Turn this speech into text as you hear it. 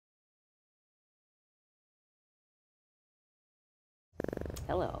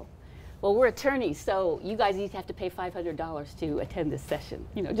Hello. Well, we're attorneys, so you guys each have to pay $500 to attend this session,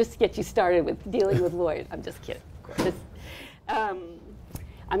 you know, just to get you started with dealing with lawyers. I'm just kidding, of course.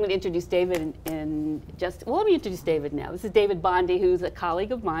 I'm going to introduce David and just, well, let me introduce David now. This is David Bondi, who's a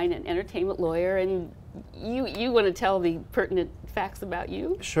colleague of mine, an entertainment lawyer, and you want to tell the pertinent facts about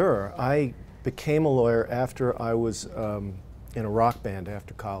you? Sure. I became a lawyer after I was in a rock band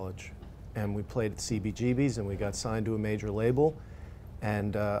after college, and we played at CBGB's and we got signed to a major label,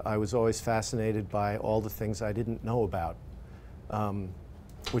 and I was always fascinated by all the things I didn't know about,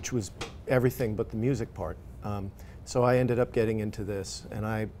 which was everything but the music part. So I ended up getting into this, and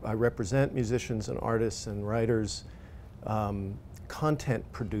I represent musicians and artists and writers,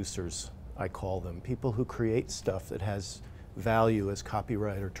 content producers, I call them, people who create stuff that has value as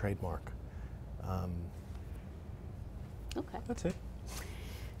copyright or trademark. Okay. That's it.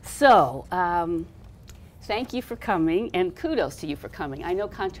 So, thank you for coming, and kudos to you for coming. I know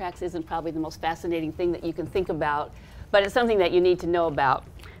contracts isn't probably the most fascinating thing that you can think about, but it's something that you need to know about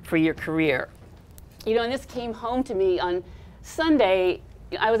for your career. You know, and this came home to me on Sunday.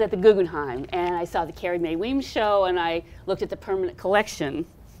 I was at the Guggenheim, and I saw the Carrie Mae Weems show, and I looked at the permanent collection,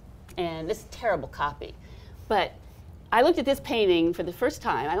 and this is a terrible copy. But I looked at this painting for the first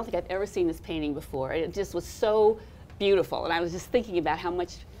time. I don't think I've ever seen this painting before. It just was so beautiful, and I was just thinking about how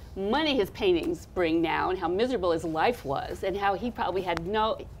much money his paintings bring now and how miserable his life was and how he probably had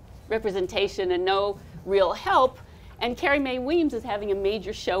no representation and no real help. And Carrie Mae Weems is having a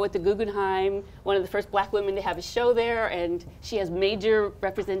major show at the Guggenheim, one of the first black women to have a show there, and she has major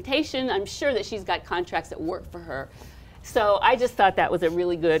representation. I'm sure that she's got contracts that work for her. So I just thought that was a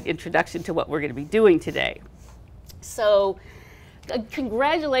really good introduction to what we're going to be doing today. So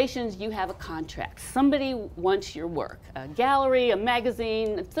congratulations, you have a contract. Somebody wants your work. A gallery, a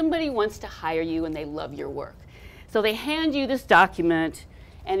magazine, somebody wants to hire you and they love your work. So they hand you this document,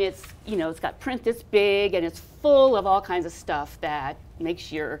 and it's, you know, it's got print this big and it's full of all kinds of stuff that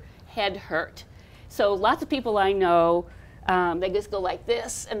makes your head hurt. So lots of people I know, they just go like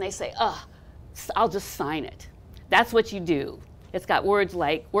this and they say, oh, I'll just sign it. That's what you do. It's got words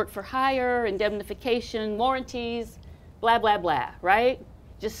like work for hire, indemnification, warranties, blah, blah, blah, right?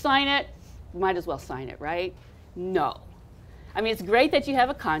 Just sign it, might as well sign it, right? No. I mean, it's great that you have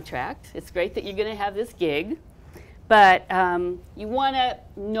a contract. It's great that you're going to have this gig. But you want to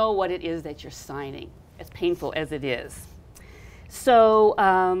know what it is that you're signing, as painful as it is. So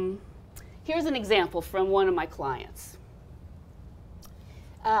here's an example from one of my clients.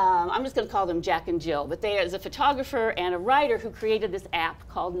 I'm just going to call them Jack and Jill, but they is a photographer and a writer who created this app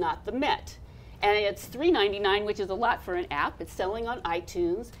called Not the Met. And it's $3.99, which is a lot for an app. It's selling on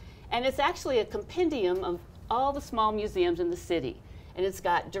iTunes. And it's actually a compendium of all the small museums in the city. And it's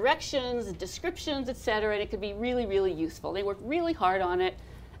got directions, descriptions, etc., and it could be really, really useful. They worked really hard on it,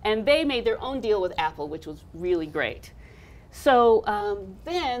 and they made their own deal with Apple, which was really great. So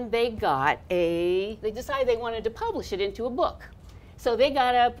then they decided they wanted to publish it into a book. So they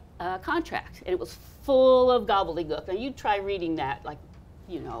got a contract, and it was full of gobbledygook. Now you try reading that, like,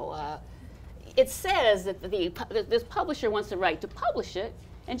 you know, it says that this publisher wants the right to publish it.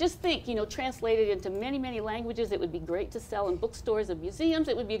 And just think, you know, translate it into many, many languages. It would be great to sell in bookstores and museums.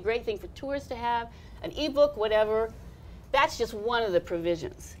 It would be a great thing for tourists to have, an ebook, whatever. That's just one of the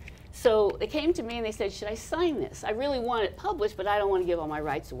provisions. So they came to me and they said, should I sign this? I really want it published, but I don't want to give all my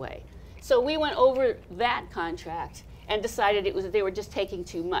rights away. So we went over that contract and decided they were just taking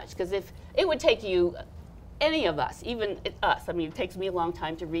too much. Because if it would take you, any of us, even us, I mean, it takes me a long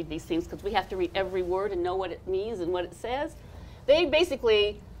time to read these things because we have to read every word and know what it means and what it says. They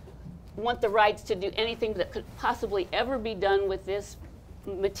basically want the rights to do anything that could possibly ever be done with this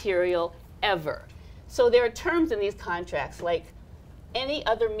material ever. So there are terms in these contracts like any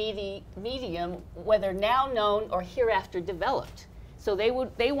other medium, whether now known or hereafter developed. So they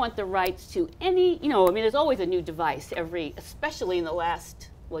want the rights to any, you know, I mean, there's always a new device especially in the last,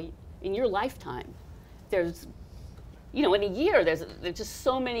 well, in your lifetime. There's, you know, in a year, there's just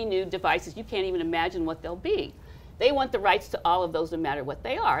so many new devices, you can't even imagine what they'll be. They want the rights to all of those no matter what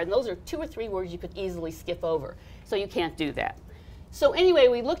they are. And those are 2 or 3 words you could easily skip over. So you can't do that. So anyway,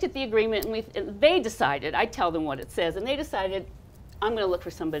 we looked at the agreement and they decided, I tell them what it says, and they decided, I'm going to look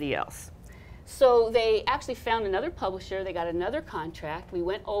for somebody else. So they actually found another publisher. They got another contract. We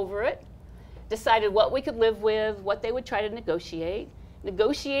went over it, decided what we could live with, what they would try to negotiate,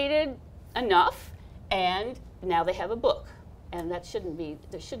 negotiated enough, and now they have a book. And that shouldn't be,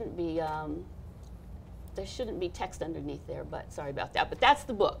 there shouldn't be text underneath there, but sorry about that. But that's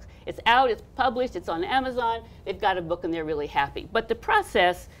the book. It's out, it's published, it's on Amazon. They've got a book and they're really happy. But the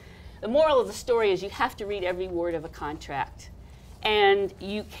process, the moral of the story is you have to read every word of a contract. and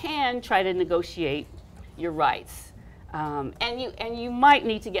you can try to negotiate your rights. And you might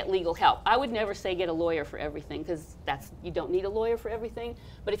need to get legal help. I would never say get a lawyer for everything, because you don't need a lawyer for everything.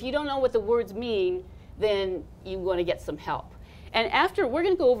 But if you don't know what the words mean, then you want to get some help. And we're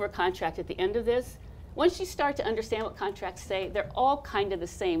going to go over a contract at the end of this. Once you start to understand what contracts say, they're all kind of the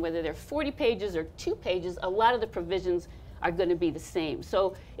same. Whether they're 40 pages or 2 pages, a lot of the provisions are going to be the same.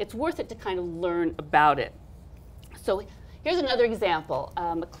 So it's worth it to kind of learn about it. So here's another example.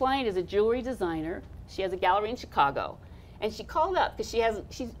 A client is a jewelry designer. She has a gallery in Chicago. And she called up because she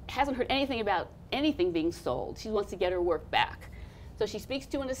hasn't heard anything about anything being sold. She wants to get her work back. So she speaks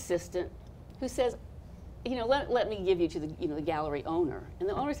to an assistant who says, let me give you to the gallery owner. And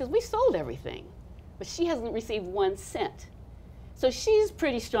the owner says, we sold everything. But she hasn't received 1 cent. So she's a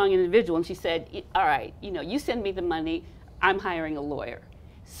pretty strong individual, and she said, all right, you send me the money, I'm hiring a lawyer.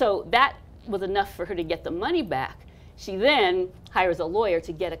 So that was enough for her to get the money back. She then hires a lawyer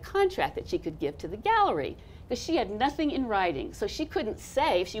to get a contract that she could give to the gallery, because she had nothing in writing. So she couldn't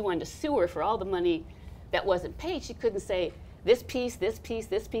say, if she wanted to sue her for all the money that wasn't paid, she couldn't say, this piece, this piece,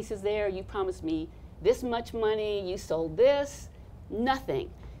 this piece is there, you promised me this much money, you sold this, nothing.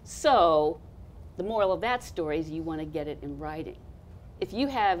 So the moral of that story is you want to get it in writing. If you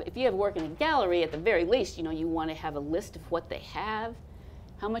have work in a gallery, at the very least, you want to have a list of what they have.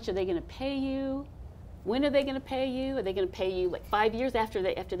 How much are they going to pay you? When are they going to pay you? Are they going to pay you like 5 years after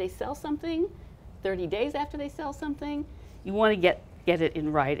they sell something? 30 days after they sell something? You want to get it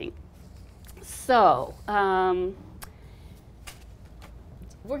in writing. So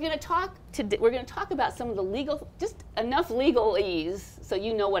we're going to talk about some of the legal, just enough legalese so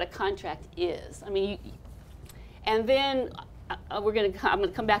you know what a contract is. I mean, and then I'm going to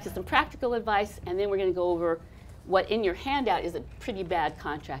come back to some practical advice, and then we're going to go over what in your handout is a pretty bad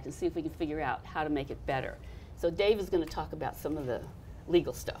contract and see if we can figure out how to make it better. So Dave is going to talk about some of the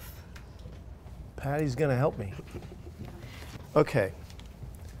legal stuff. Patty's going to help me. Okay.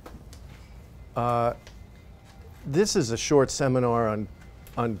 This is a short seminar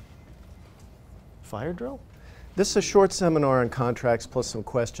on fire drill? This is a short seminar on contracts plus some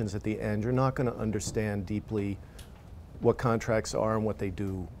questions at the end. You're not going to understand deeply what contracts are and what they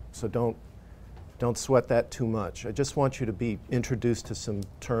do, so don't sweat that too much. I just want you to be introduced to some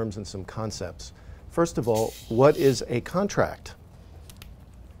terms and some concepts. First of all, what is a contract?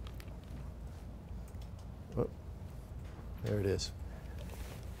 Oh, there it is.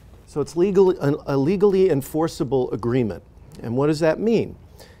 So it's a legally enforceable agreement. And what does that mean?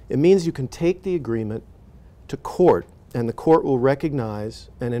 It means you can take the agreement to court, and the court will recognize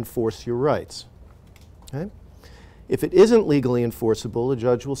and enforce your rights. Okay? If it isn't legally enforceable, the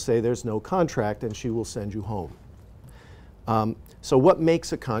judge will say there's no contract, and she will send you home. So what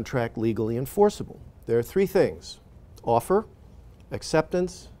makes a contract legally enforceable? There are 3 things: offer,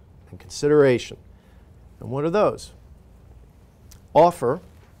 acceptance, and consideration. And what are those? Offer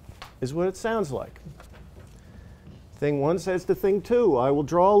is what it sounds like. Thing 1 says to thing 2, I will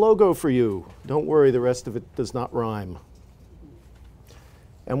draw a logo for you. Don't worry, the rest of it does not rhyme.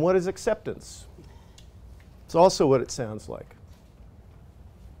 And what is acceptance? It's also what it sounds like.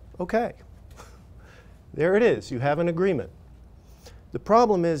 Okay. There it is. You have an agreement. The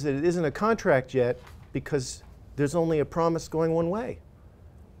problem is that it isn't a contract yet because there's only a promise going one way.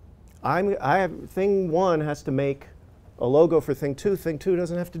 Thing 1 has to make a logo for thing 2. Thing 2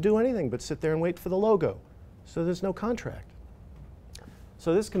 doesn't have to do anything but sit there and wait for the logo. So there's no contract.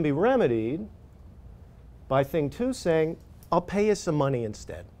 So this can be remedied by thing 2 saying, I'll pay you some money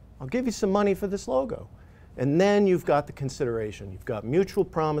instead. I'll give you some money for this logo. And then you've got the consideration. You've got mutual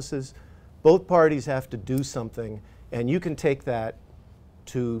promises. Both parties have to do something, and you can take that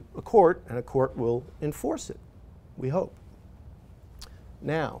to a court, and a court will enforce it, we hope.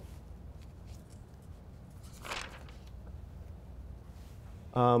 Now,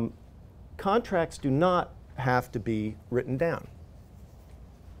 contracts do not have to be written down,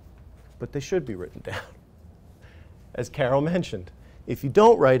 but they should be written down. As Carol mentioned, if you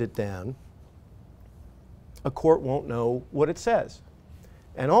don't write it down, a court won't know what it says.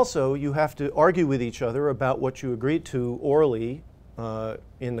 And also, you have to argue with each other about what you agreed to orally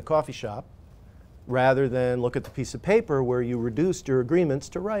in the coffee shop, rather than look at the piece of paper where you reduced your agreements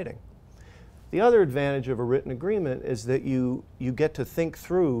to writing. The other advantage of a written agreement is that you get to think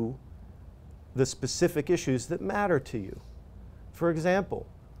through the specific issues that matter to you. For example,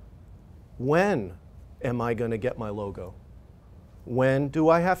 when am I going to get my logo? When do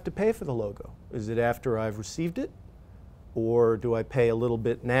I have to pay for the logo? Is it after I've received it? Or do I pay a little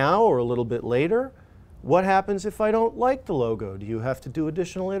bit now or a little bit later? What happens if I don't like the logo? Do you have to do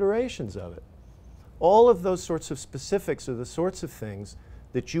additional iterations of it? All of those sorts of specifics are the sorts of things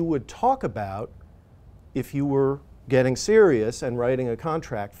that you would talk about if you were getting serious and writing a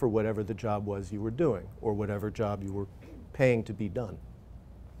contract for whatever the job was you were doing or whatever job you were paying to be done.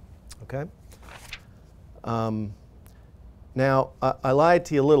 Okay? Now, I lied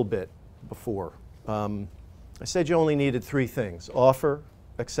to you a little bit before. I said you only needed 3 things: offer,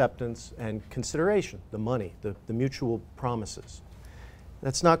 acceptance, and consideration, the money, the mutual promises.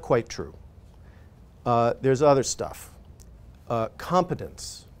 That's not quite true. There's other stuff.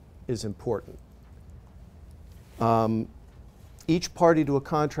 Competence is important. Each party to a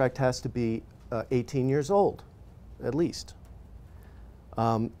contract has to be 18 years old, at least,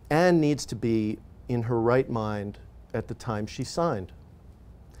 and needs to be in her right mind at the time she signed.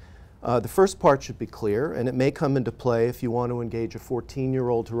 The first part should be clear, and it may come into play if you want to engage a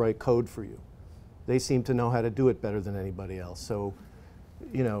 14-year-old to write code for you. They seem to know how to do it better than anybody else. So,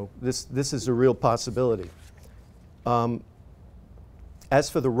 you know, this is a real possibility. As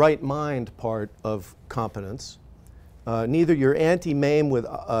for the right mind part of competence, neither your Auntie Mame with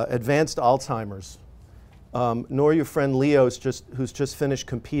advanced Alzheimer's nor your friend Leo who's just finished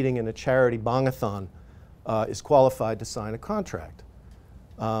competing in a charity bongathon is qualified to sign a contract.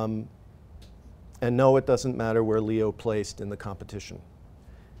 And no, it doesn't matter where Leo placed in the competition.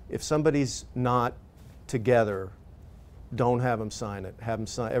 If somebody's not together, don't have them sign it. Have them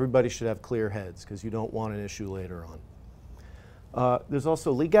sign. Everybody should have clear heads because you don't want an issue later on. There's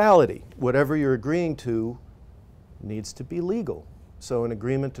also legality. Whatever you're agreeing to needs to be legal. So an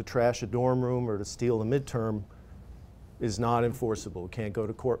agreement to trash a dorm room or to steal a midterm is not enforceable. Can't go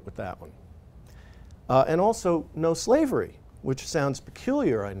to court with that one. And also no slavery, which sounds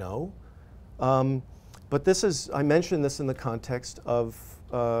peculiar, I know. But this is, I mentioned this in the context of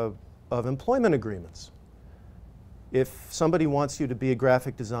employment agreements. If somebody wants you to be a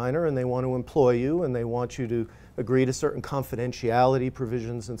graphic designer and they want to employ you and they want you to agree to certain confidentiality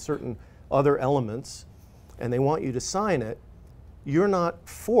provisions and certain other elements, and they want you to sign it, you're not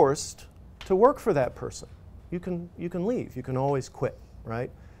forced to work for that person. You can leave. You can always quit,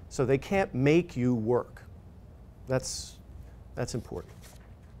 right? So they can't make you work. That's important.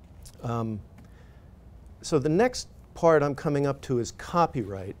 So the next part I'm coming up to is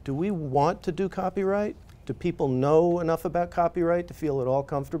copyright. Do we want to do copyright? Do people know enough about copyright to feel at all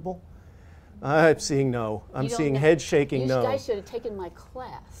comfortable? I'm seeing no. I'm seeing head shaking no. You guys should have taken my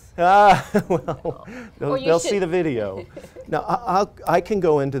class. Well, they'll see the video. Now, I can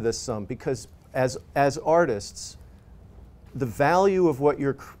go into this some because as artists, the value of what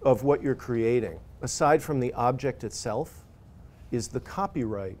you're creating, aside from the object itself, is the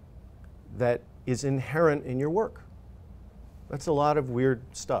copyright that is inherent in your work. That's a lot of weird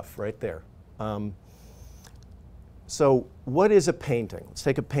stuff right there. So what is a painting? Let's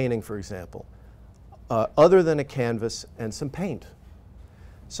take a painting, for example, other than a canvas and some paint.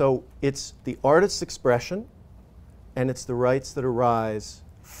 So it's the artist's expression, and it's the rights that arise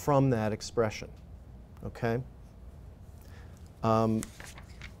from that expression, okay? Let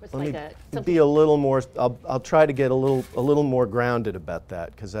me be a little more, I'll try to get a little more grounded about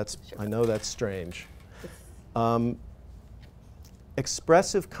that, because that's, sure. I know that's strange.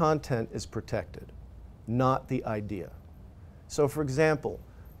 Expressive content is protected, not the idea. So for example,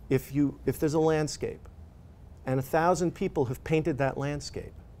 if there's a landscape and 1,000 people have painted that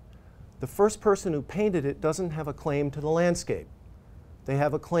landscape, the first person who painted it doesn't have a claim to the landscape. They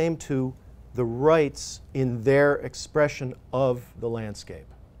have a claim to the rights in their expression of the landscape.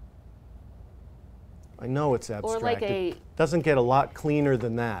 I know it's abstract. Or like it doesn't get a lot cleaner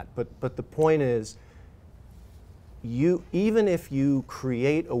than that, but the point is, even if you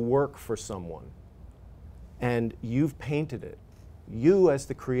create a work for someone and you've painted it, you as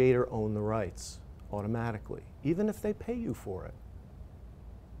the creator own the rights automatically, even if they pay you for it.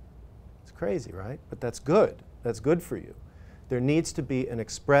 It's crazy, right? But that's good. That's good for you. There needs to be an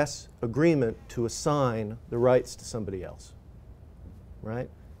express agreement to assign the rights to somebody else, right?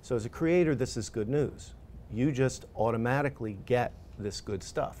 So as a creator, this is good news. You just automatically get this good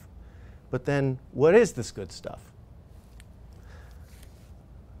stuff. But then, what is this good stuff?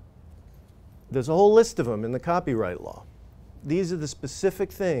 There's a whole list of them in the copyright law. These are the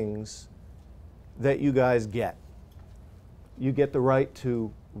specific things that you guys get. You get the right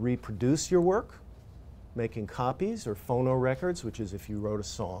to reproduce your work, making copies or phonorecords, which is if you wrote a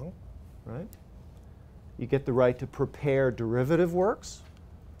song, right? You get the right to prepare derivative works.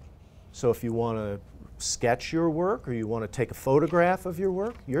 So if you want to sketch your work or you want to take a photograph of your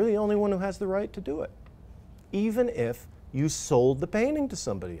work, you're the only one who has the right to do it, even if you sold the painting to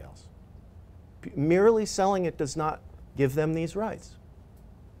somebody else. Merely selling it does not give them these rights.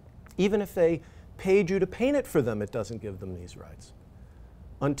 Even if they paid you to paint it for them, it doesn't give them these rights.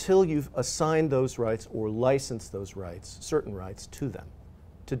 Until you've assigned those rights or licensed those rights, certain rights, to them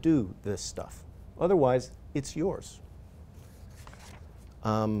to do this stuff. Otherwise, it's yours.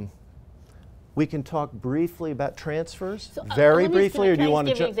 We can talk briefly about transfers, So, very let me- briefly, or do can you I want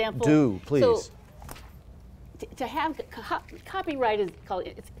to just give an example? do, please? So, to have copyright is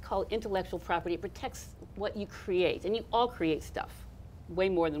called intellectual property. It protects what you create, and you all create stuff, way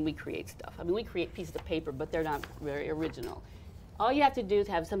more than we create stuff. I mean, we create pieces of paper, but they're not very original. All you have to do is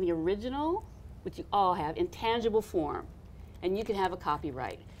have something original, which you all have, in tangible form, and you can have a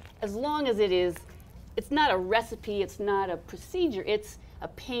copyright. As long as it's not a recipe, it's not a procedure, it's a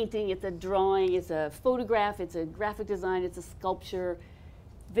painting, it's a drawing, it's a photograph, it's a graphic design, it's a sculpture.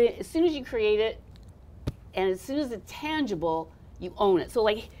 As soon as you create it, and as soon as it's tangible, you own it. So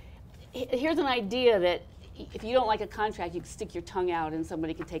like, here's an idea that if you don't like a contract, you can stick your tongue out and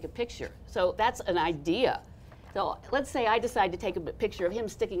somebody can take a picture. So that's an idea. So let's say I decide to take a picture of him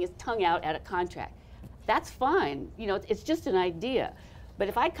sticking his tongue out at a contract. That's fine, you know, it's just an idea. But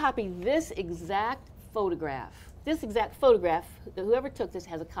if I copy this exact photograph, whoever took this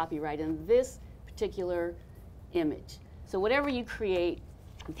has a copyright in this particular image. So whatever you create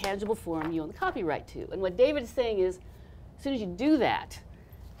in tangible form, you own the copyright to. And what David is saying is, as soon as you do that,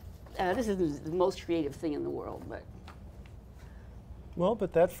 this is the most creative thing in the world, but. Well,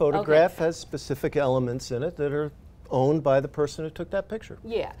 but that photograph has specific elements in it that are owned by the person who took that picture.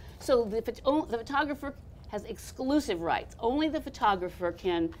 Yeah, so the photographer has exclusive rights. Only the photographer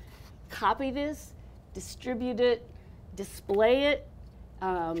can copy this, distribute it, display it,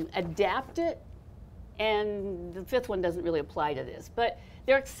 adapt it, and the fifth one doesn't really apply to this. But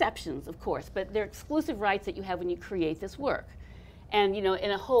there are exceptions, of course, but they're exclusive rights that you have when you create this work. And you know,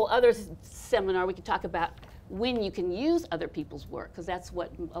 in a whole other seminar, we could talk about when you can use other people's work, because that's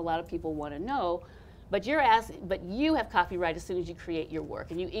what a lot of people want to know. But you have copyright as soon as you create your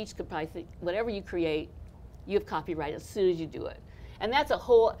work, and you each could probably think whatever you create, you have copyright as soon as you do it. And that's a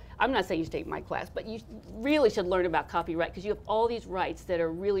whole, I'm not saying you should take my class, but you really should learn about copyright, because you have all these rights that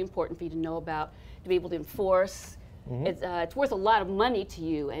are really important for you to know about, to be able to enforce. Mm-hmm. It's worth a lot of money to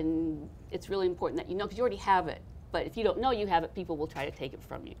you, and it's really important that you know, because you already have it. But if you don't know you have it, people will try to take it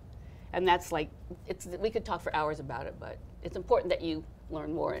from you. And that's like, we could talk for hours about it, but it's important that you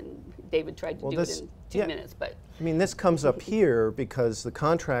learn more, and David tried to do it in 2 minutes. But I mean, this comes up here because the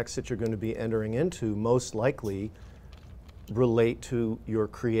contracts that you're going to be entering into most likely relate to your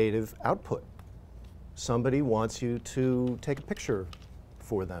creative output. Somebody wants you to take a picture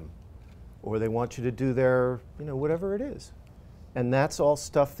for them, or they want you to do their, you know, whatever it is. And that's all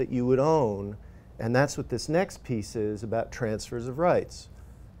stuff that you would own, and that's what this next piece is about transfers of rights.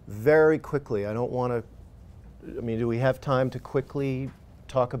 Very quickly, I don't want to, I mean, do we have time to quickly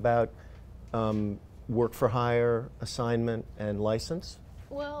talk about work for hire, assignment, and license?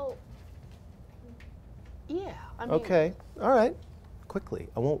 Well, yeah. I mean, okay, all right, quickly.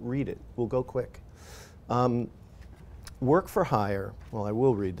 I won't read it, we'll go quick. Work for hire, well, I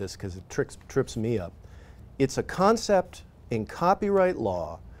will read this because it trips me up. It's a concept in copyright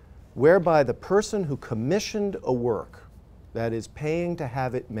law whereby the person who commissioned a work, that is paying to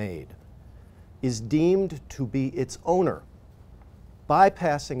have it made, is deemed to be its owner,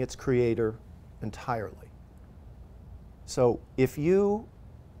 bypassing its creator entirely. So if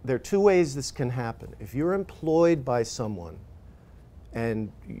there are two ways this can happen. If you're employed by someone and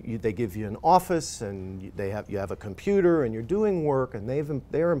they give you an office and you have a computer and you're doing work and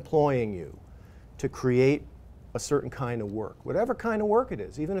they're employing you to create a certain kind of work, whatever kind of work it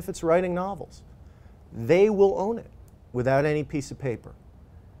is, even if it's writing novels, they will own it without any piece of paper,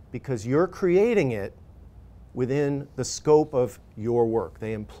 because you're creating it within the scope of your work.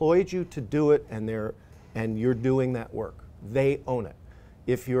 They employed you to do it, and you're doing that work. They own it.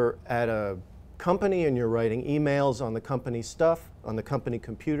 If you're at a company and you're writing emails on the company stuff, on the company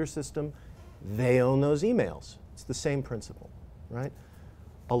computer system, they own those emails. It's the same principle, right?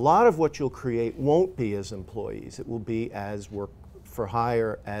 A lot of what you'll create won't be as employees. It will be as work for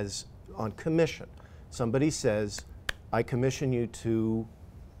hire, as on commission. Somebody says, I commission you to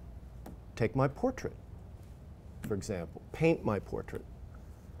take my portrait, for example, paint my portrait.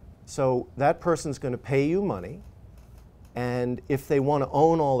 So that person's going to pay you money, and if they want to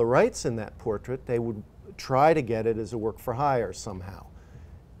own all the rights in that portrait, they would try to get it as a work for hire somehow.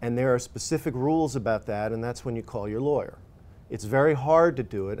 And there are specific rules about that, and that's when you call your lawyer. It's very hard to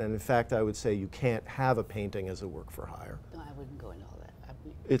do it, and in fact, I would say you can't have a painting as a work for hire. No, I wouldn't go into all that.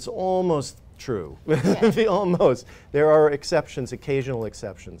 It's almost true. Yeah. Almost. There are exceptions, occasional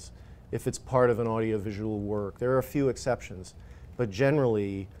exceptions. If it's part of an audiovisual work, there are a few exceptions. But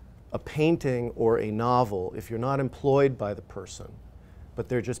generally, a painting or a novel, if you're not employed by the person, but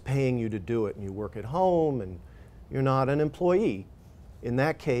they're just paying you to do it and you work at home and you're not an employee, in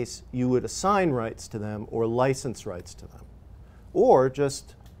that case, you would assign rights to them or license rights to them. Or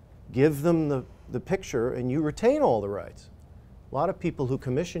just give them the picture and you retain all the rights. A lot of people who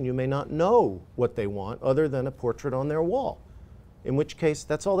commission you may not know what they want other than a portrait on their wall, in which case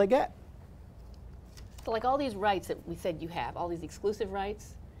that's all they get. So like all these rights that we said you have, all these exclusive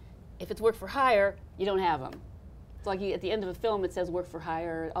rights, if it's work for hire, you don't have them. It's like at the end of a film it says work for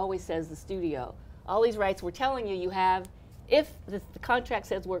hire, it always says the studio. All these rights we're telling you have, if the contract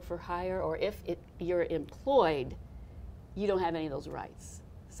says work for hire or if you're employed, you don't have any of those rights.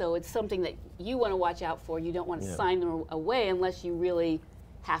 So it's something that you want to watch out for. You don't want to sign them away unless you really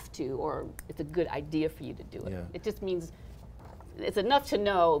have to or it's a good idea for you to do it. Yeah. It just means it's enough to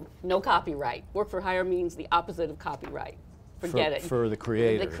know no copyright. Work for hire means the opposite of copyright. Forget it. For the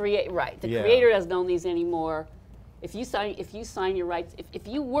creator. The creator doesn't own these anymore. If you sign your rights, if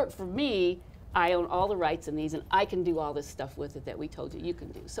you work for me, I own all the rights in these and I can do all this stuff with it that we told you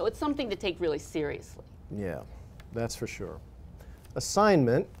can do. So it's something to take really seriously. Yeah, that's for sure.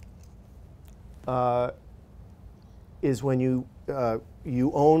 Assignment is when you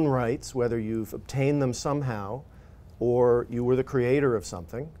own rights, whether you've obtained them somehow or you were the creator of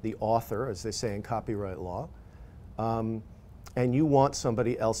something, the author, as they say in copyright law, and you want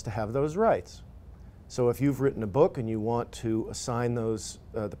somebody else to have those rights. So if you've written a book and you want to assign those,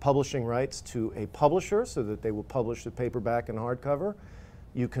 the publishing rights to a publisher so that they will publish the paperback and hardcover,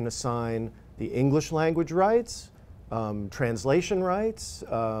 you can assign the English language rights, translation rights.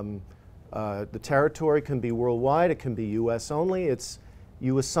 The territory can be worldwide, it can be US only.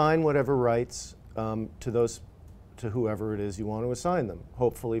 You assign whatever rights to whoever it is you want to assign them,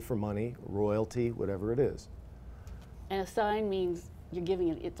 hopefully for money, royalty, whatever it is. And assign means you're giving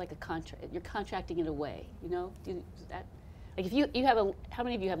it, it's like a contract, you're contracting it away, you know? Like if you have how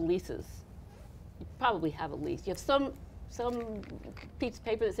many of you have leases? You probably have a lease. You have some piece of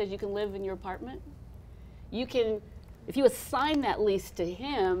paper that says you can live in your apartment. You can, if you assign that lease to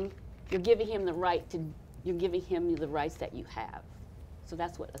him, you're giving him the right you're giving him the rights that you have. So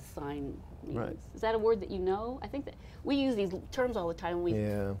that's what assign means. Right. Is that a word that you know? I think that we use these terms all the time and we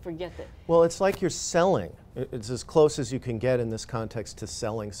forget that. Well, it's like you're selling. It's as close as you can get in this context to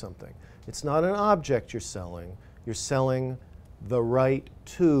selling something. It's not an object you're selling. You're selling the right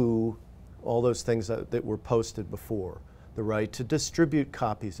to all those things that were posted before. The right to distribute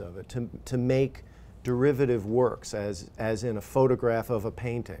copies of it, to make derivative works, as in a photograph of a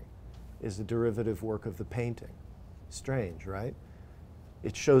painting is a derivative work of the painting. Strange, right?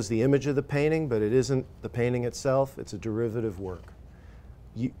 It shows the image of the painting, but it isn't the painting itself. It's a derivative work.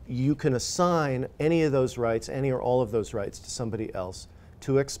 You can assign any of those rights, any or all of those rights to somebody else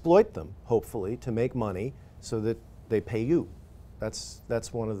to exploit them, hopefully, to make money so that they pay you. That's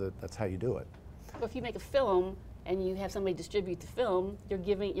how you do it. Well, if you make a film and you have somebody distribute the film, you're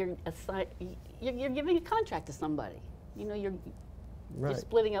giving a contract to somebody. You know, you're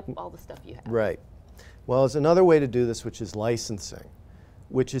splitting up all the stuff you have. Right. Well, there's another way to do this, which is licensing,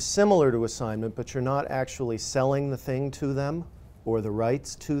 which is similar to assignment, but you're not actually selling the thing to them or the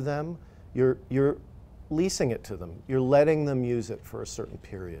rights to them. You're leasing it to them. You're letting them use it for a certain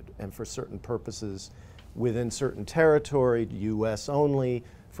period and for certain purposes within certain territory, US only,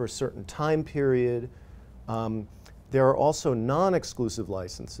 for a certain time period. There are also non-exclusive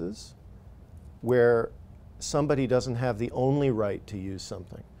licenses where somebody doesn't have the only right to use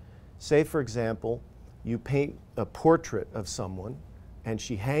something. Say, for example, you paint a portrait of someone and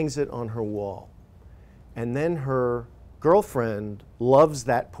she hangs it on her wall. And then her girlfriend loves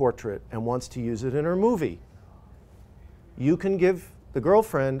that portrait and wants to use it in her movie. You can give the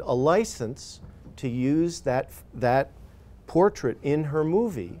girlfriend a license to use that portrait in her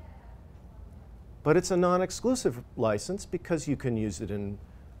movie, but it's a non-exclusive license because you can use it in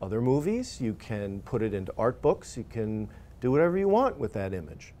other movies, you can put it into art books, you can do whatever you want with that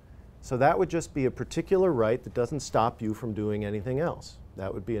image. So that would just be a particular right that doesn't stop you from doing anything else.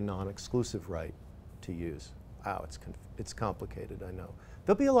 That would be a non-exclusive right to use. Wow, it's complicated, I know.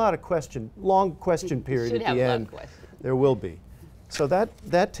 There'll be a lot of long question period at the end. There will be. So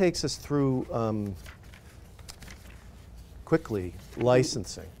that takes us through quickly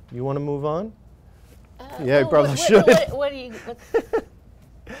licensing. You want to move on? Yeah, you probably should. What do you?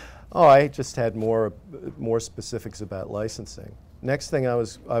 Oh, I just had more specifics about licensing. Next thing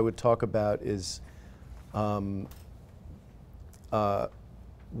I would talk about is why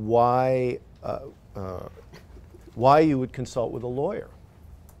you would consult with a lawyer,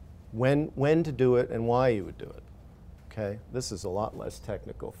 when to do it, and why you would do it. okay? This is a lot less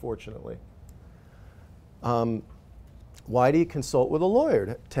technical, fortunately. Why do you consult with a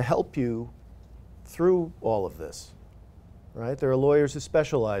lawyer? To help you through all of this, right? There are lawyers who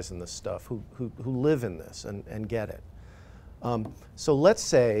specialize in this stuff, who live in this and get it. So let's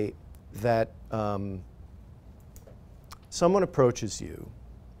say that someone approaches you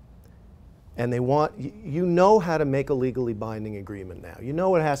and they want, you know how to make a legally binding agreement now. You know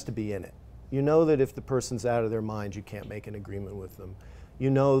what has to be in it. You know that if the person's out of their mind, you can't make an agreement with them. You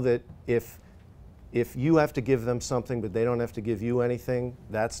know that if you have to give them something but they don't have to give you anything,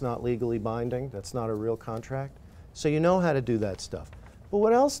 that's not legally binding. That's not a real contract. So you know how to do that stuff. But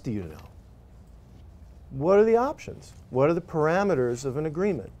what else do you know? What are the options? What are the parameters of an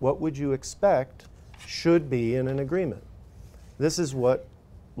agreement? What would you expect should be in an agreement? This is what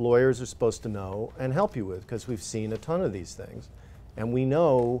lawyers are supposed to know and help you with, because we've seen a ton of these things. And we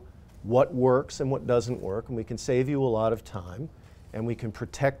know what works and what doesn't work, and we can save you a lot of time, and we can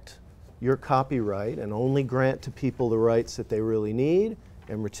protect your copyright and only grant to people the rights that they really need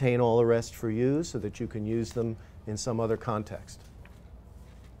and retain all the rest for you so that you can use them in some other context.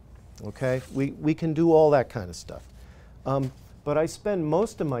 Okay? We can do all that kind of stuff. But I spend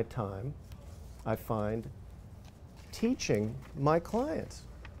most of my time, I find, teaching my clients,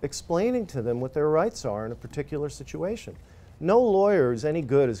 explaining to them what their rights are in a particular situation. No lawyer who's any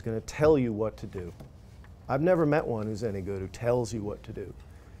good is going to tell you what to do. I've never met one who's any good who tells you what to do.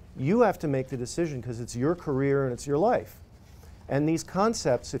 You have to make the decision because it's your career and it's your life. And these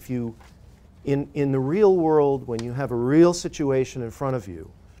concepts, if you, in the real world, when you have a real situation in front of you,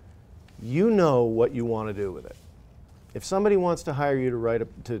 you know what you want to do with it. If somebody wants to hire you to write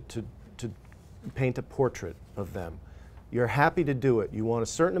to paint a portrait of them, you're happy to do it. You want a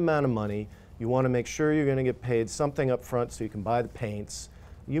certain amount of money. You want to make sure you're going to get paid something up front so you can buy the paints.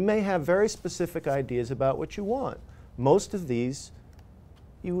 You may have very specific ideas about what you want. Most of these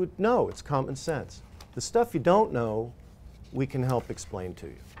you would know. It's common sense. The stuff you don't know, we can help explain to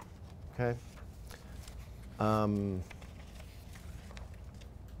you. Okay?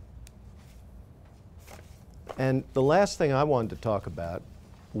 And the last thing I wanted to talk about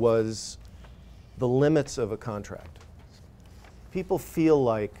was the limits of a contract. People feel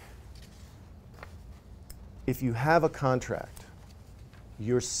like if you have a contract,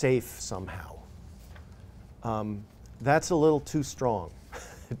 you're safe somehow. That's a little too strong.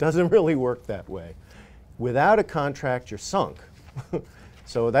 It doesn't really work that way. Without a contract, you're sunk.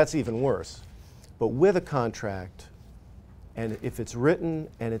 So that's even worse. But with a contract, and if it's written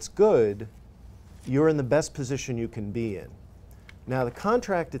and it's good, you're in the best position you can be in. Now, the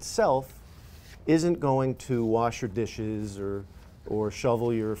contract itself isn't going to wash your dishes or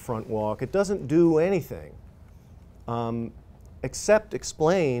shovel your front walk. It doesn't do anything except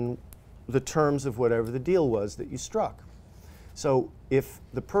explain the terms of whatever the deal was that you struck. So if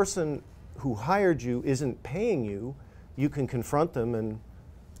the person who hired you isn't paying you, you can confront them and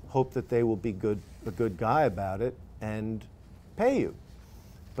hope that they will be a good guy about it and pay you.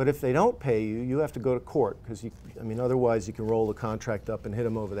 But if they don't pay you, you have to go to court because, I mean, otherwise you can roll the contract up and hit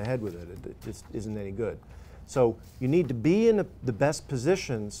them over the head with it. It just isn't any good. So you need to be in the best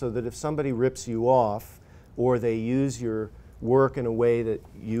position so that if somebody rips you off or they use your work in a way that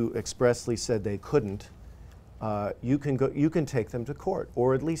you expressly said they couldn't, you can take them to court,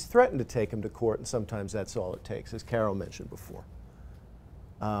 or at least threaten to take them to court, and sometimes that's all it takes, as Carol mentioned before.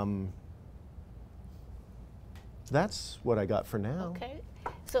 That's what I got for now. Okay.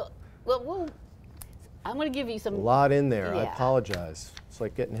 So, well, I'm going to give you some... A lot in there. Yeah. I apologize. It's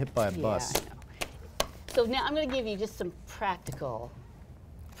like getting hit by a bus. Yeah, I know. So now I'm going to give you just some practical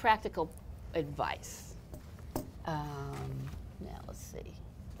advice. Now, let's see.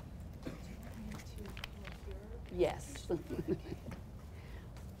 Yes.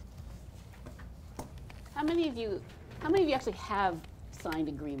 How many of you actually have signed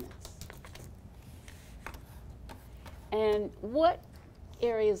agreements? And what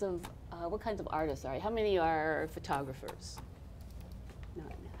areas of, what kinds of artists are you? How many are photographers? No.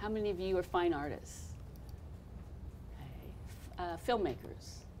 How many of you are fine artists? Okay.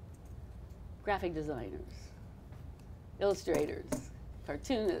 Filmmakers, graphic designers, illustrators,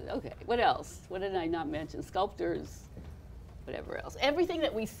 cartoonists. Okay, what else? What did I not mention? Sculptors, whatever else. Everything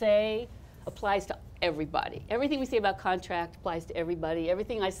that we say applies to everybody. Everything we say about contract applies to everybody.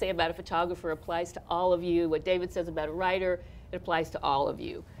 Everything I say about a photographer applies to all of you. What David says about a writer, it applies to all of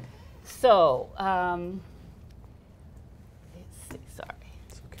you. So, let's see, sorry.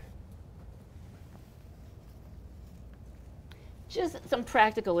 It's okay. Just some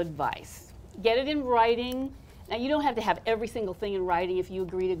practical advice. Get it in writing. Now, you don't have to have every single thing in writing. If you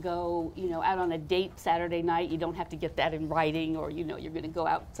agree to go, out on a date Saturday night, you don't have to get that in writing, or you're going to go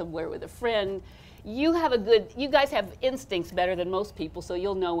out somewhere with a friend. You guys have instincts better than most people, so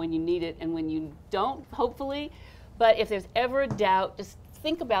you'll know when you need it and when you don't, hopefully. But if there's ever a doubt, just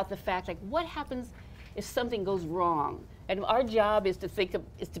think about the fact, like, what happens if something goes wrong? And our job is to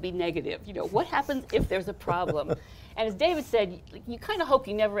be negative. What happens if there's a problem? And as David said, you kind of hope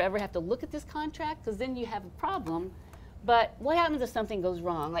you never ever have to look at this contract, because then you have a problem. But what happens if something goes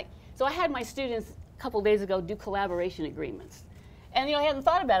wrong? So I had my students a couple days ago do collaboration agreements. And I hadn't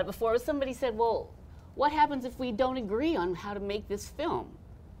thought about it before, but somebody said, well, what happens if we don't agree on how to make this film?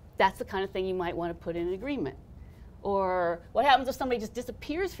 That's the kind of thing you might want to put in an agreement. Or what happens if somebody just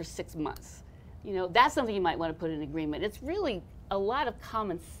disappears for 6 months? That's something you might want to put in an agreement. It's really a lot of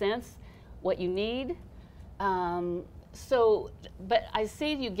common sense, what you need. But I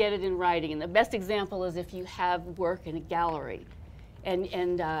say you get it in writing, and the best example is if you have work in a gallery, and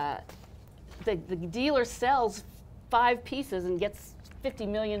the dealer sells 5 pieces and gets $50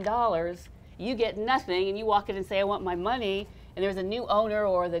 million, you get nothing, and you walk in and say, I want my money, and there's a new owner,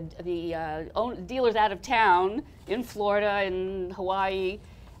 or the dealer's out of town in Florida, in Hawaii.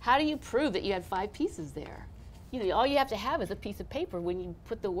 How do you prove that you had 5 pieces there? All you have to have is a piece of paper when you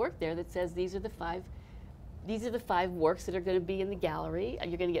put the work there that says these are the 5 works that are going to be in the gallery.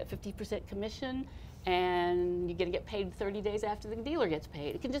 You're going to get 50% commission, and you're going to get paid 30 days after the dealer gets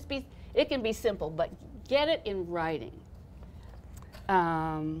paid. It can be simple, but get it in writing.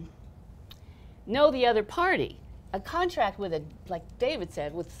 Know the other party. A contract with like David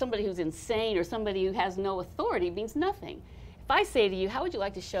said, with somebody who's insane or somebody who has no authority means nothing. If I say to you, how would you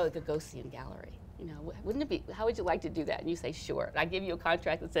like to show at the Gagosian Gallery? Wouldn't it be, how would you like to do that? And you say, sure. And I give you a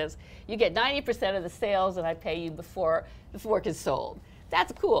contract that says, you get 90% of the sales and I pay you before the work is sold.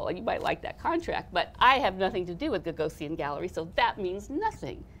 That's cool, and you might like that contract, but I have nothing to do with Gagosian Gallery, so that means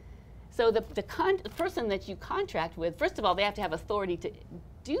nothing. So the person that you contract with, first of all, they have to have authority to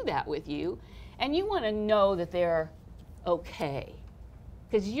do that with you, and you want to know that they're okay,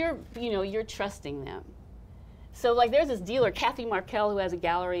 because you're trusting them. So like there's this dealer, Kathy Markel, who has a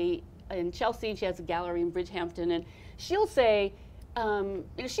gallery in Chelsea, and she has a gallery in Bridgehampton, and she'll say,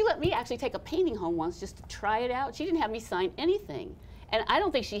 she let me actually take a painting home once just to try it out. She didn't have me sign anything. And I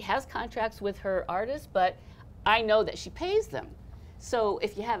don't think she has contracts with her artists, but I know that she pays them. So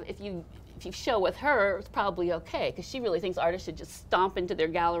if you show with her, it's probably okay, because she really thinks artists should just stomp into their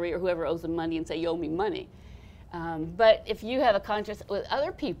gallery or whoever owes them money and say, you owe me money. But if you have a contract with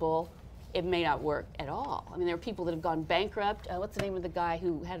other people, it may not work at all. I mean, there are people that have gone bankrupt. What's the name of the guy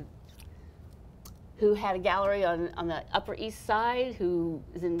who had a gallery on the Upper East Side, who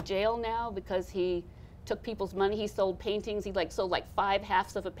is in jail now because he took people's money? He sold paintings. He sold 5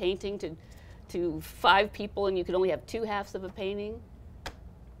 halves of a painting to 5 people, and you could only have 2 halves of a painting.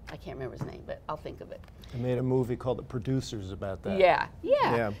 I can't remember his name, but I'll think of it. They made a movie called The Producers about that. Yeah.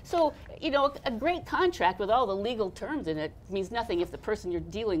 So, a great contract with all the legal terms in it means nothing if the person you're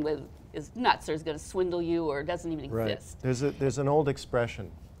dealing with is nuts or is going to swindle you or doesn't even exist. Right. There's an old expression,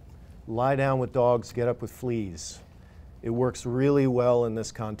 lie down with dogs, get up with fleas. It works really well in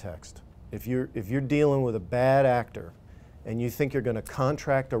this context. If you're dealing with a bad actor and you think you're going to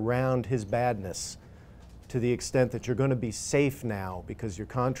contract around his badness to the extent that you're going to be safe now because your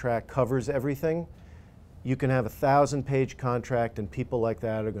contract covers everything, you can have a 1,000-page contract and people like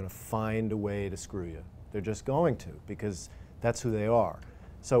that are going to find a way to screw you. They're just going to, because that's who they are.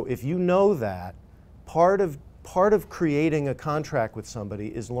 So if you know that, part of creating a contract with somebody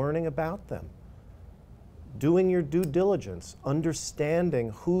is learning about them, doing your due diligence,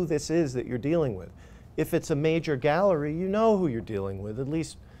 understanding who this is that you're dealing with. If it's a major gallery, you know who you're dealing with, at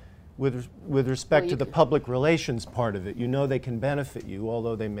least with respect to the public relations part of it. You know they can benefit you,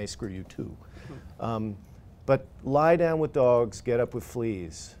 although they may screw you too. But lie down with dogs, get up with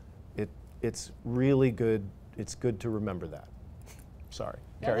fleas. It's really good. It's good to remember that. Sorry,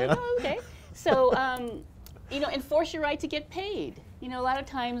 carry on. Okay. So, enforce your right to get paid. A lot of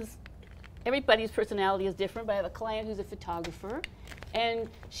times, everybody's personality is different, but I have a client who's a photographer, and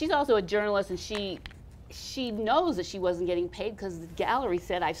she's also a journalist, and she knows that she wasn't getting paid because the gallery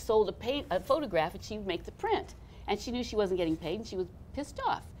said, I've sold a photograph, and she would make the print. And she knew she wasn't getting paid, and she was pissed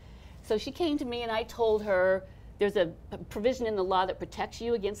off. So she came to me, and I told her there's a provision in the law that protects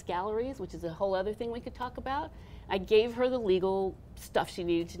you against galleries, which is a whole other thing we could talk about. I gave her the legal stuff she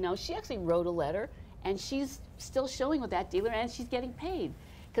needed to know. She actually wrote a letter, and she's still showing with that dealer, and she's getting paid.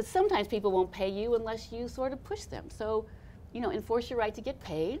 Because sometimes people won't pay you unless you sort of push them. So, enforce your right to get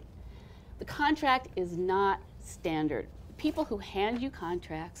paid. The contract is not standard. People who hand you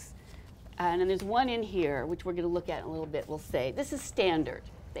contracts, and then there's one in here, which we're going to look at in a little bit, will say, this is standard.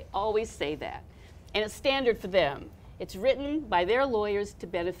 They always say that. And it's standard for them. It's written by their lawyers to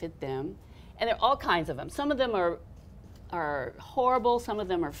benefit them. And there are all kinds of them. Some of them are horrible, some of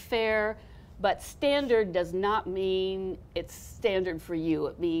them are fair, but standard does not mean it's standard for you.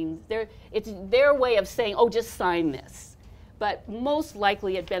 It means it's their way of saying, oh, just sign this. But most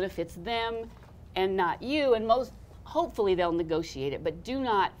likely it benefits them and not you, and hopefully they'll negotiate it, but do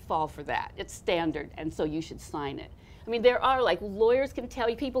not fall for that. It's standard, and so you should sign it. I mean, there are, like, lawyers can tell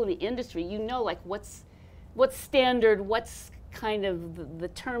you, people in the industry, you know, like, what's standard, what's kind of the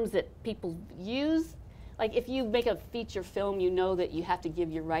terms that people use. Like, if you make a feature film, you know that you have to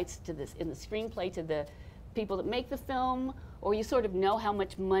give your rights to this in the screenplay to the people that make the film, or you sort of know how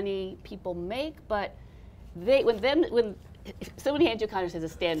much money people make, but when if somebody hands you a contract as a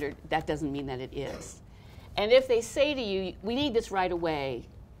standard, that doesn't mean that it is. And if they say to you, we need this right away,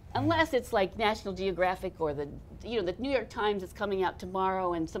 unless it's like National Geographic or the New York Times is coming out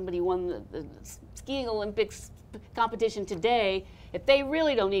tomorrow and somebody won the skiing Olympics competition today, if they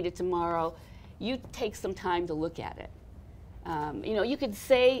really don't need it tomorrow, you take some time to look at it. You could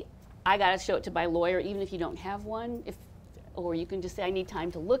say, I got to show it to my lawyer, even if you don't have one, or you can just say, I need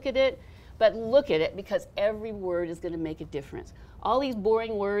time to look at it. But look at it, because every word is going to make a difference. All these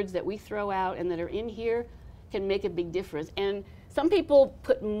boring words that we throw out and that are in here can make a big difference. And some people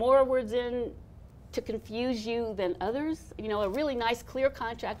put more words in to confuse you than others. You know, a really nice, clear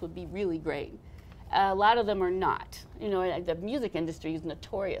contract would be really great. A lot of them are not. You know, the music industry is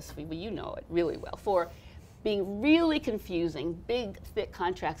notorious, you know it really well, for being really confusing, big, thick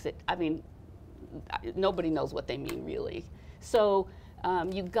contracts that, I mean, nobody knows what they mean, really. So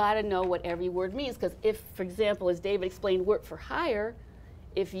you've got to know what every word means, because if, for example, as David explained, work for hire,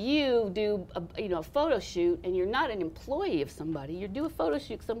 if you do a photo shoot and you're not an employee of somebody, you do a photo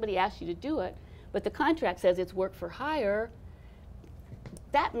shoot, somebody asks you to do it, but the contract says it's work for hire,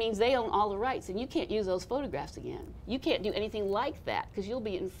 that means they own all the rights, and you can't use those photographs again. You can't do anything like that, because you'll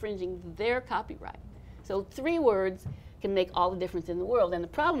be infringing their copyright. So 3 words can make all the difference in the world. And the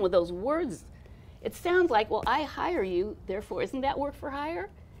problem with those words, it sounds like, well, I hire you, therefore, isn't that work for hire?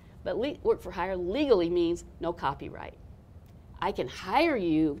 But work for hire legally means no copyright. I can hire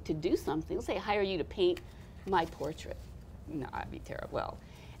you to do something. Let's say I hire you to paint my portrait. No, that'd be terrible. Well,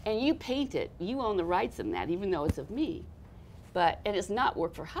 and you paint it, you own the rights in that, even though it's of me. And it's not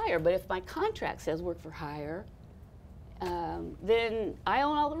work for hire, but if my contract says work for hire, then I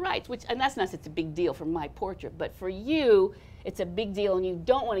own all the rights, and that's not such a big deal for my portrait, but for you, it's a big deal, and you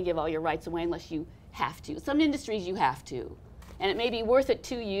don't want to give all your rights away unless you have to. Some industries you have to, and it may be worth it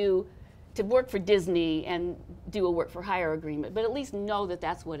to you to work for Disney and do a work for hire agreement, but at least know that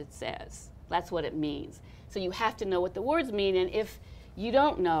that's what it says. That's what it means. So you have to know what the words mean, and if you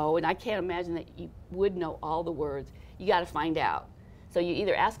don't know, and I can't imagine that you would know all the words, you got to find out. So you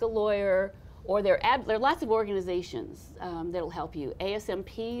either ask a lawyer, or there are lots of organizations that'll help you.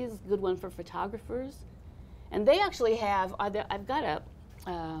 ASMP is a good one for photographers. And they actually have, I've got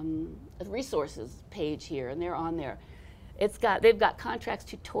a resources page here, and they're on there. They've got contracts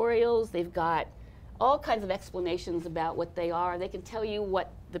tutorials, they've got all kinds of explanations about what they are. They can tell you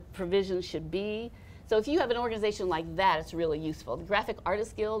what the provisions should be. So if you have an organization like that, it's really useful. The Graphic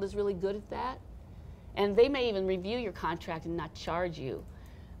Artists Guild is really good at that. And they may even review your contract and not charge you.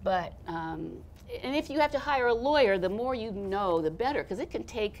 But, and if you have to hire a lawyer, the more you know, the better, because it can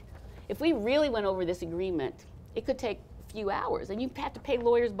take, if we really went over this agreement, it could take a few hours, and you have to pay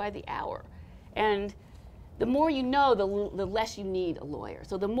lawyers by the hour. And the more you know, the less you need a lawyer.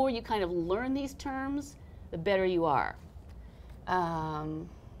 So the more you kind of learn these terms, the better you are.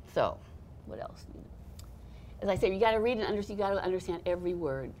 So, what else? As I said, you got to read and understand, you got to understand every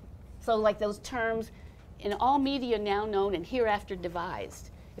word. So like those terms, in all media now known and hereafter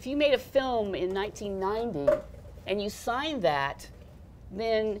devised. If you made a film in 1990 and you signed that,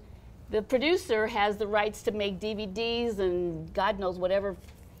 then the producer has the rights to make DVDs and God knows whatever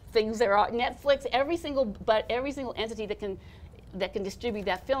things there are. Netflix, every single entity that can distribute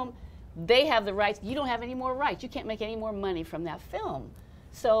that film, they have the rights. You don't have any more rights. You can't make any more money from that film.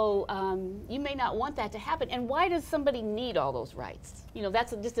 So you may not want that to happen. And why does somebody need all those rights? You know,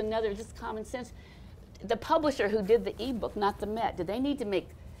 that's just common sense. The publisher who did the ebook, not the Met, did they need to make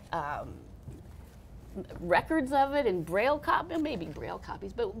records of it and Braille copies? Maybe Braille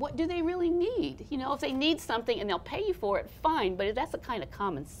copies, but what do they really need? You know, if they need something and they'll pay you for it, fine, but that's a kind of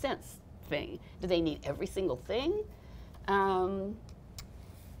common sense thing. Do they need every single thing? The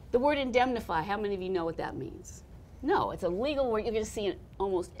word indemnify, how many of you know what that means? No, it's a legal word. You're going to see in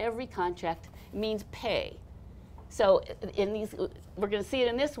almost every contract. It means pay. So in these, we're going to see it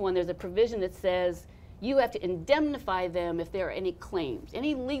in this one, there's a provision that says you have to indemnify them if there are any claims,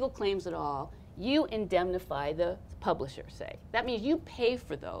 any legal claims at all. You indemnify the publisher, say. That means you pay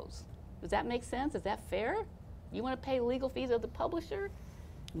for those. Does that make sense? Is that fair? You want to pay legal fees of the publisher?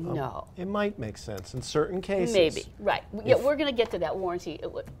 No. It might make sense in certain cases. Maybe, right. Yeah, we're going to get to that warranty.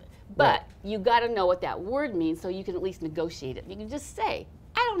 But Right. you got to know what that word means so you can at least negotiate it. You can just say,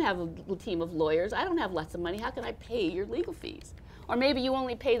 I don't have a team of lawyers. I don't have lots of money. How can I pay your legal fees? Or maybe you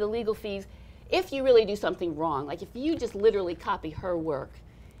only pay the legal fees if you really do something wrong. Like if you just literally copy her work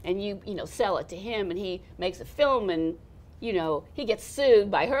and you sell it to him and he makes a film and he gets sued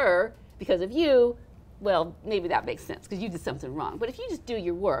by her because of you, well, maybe that makes sense because you did something wrong. But if you just do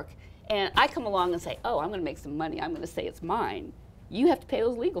your work and I come along and say, oh, I'm going to make some money, I'm going to say it's mine, you have to pay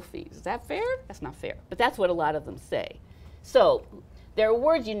those legal fees. Is that fair? That's not fair. But that's what a lot of them say. So there are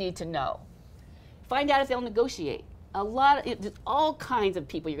words you need to know. Find out if they'll negotiate. There's all kinds of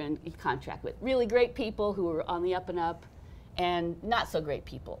people you're going to contract with. Really great people who are on the up and up, and not so great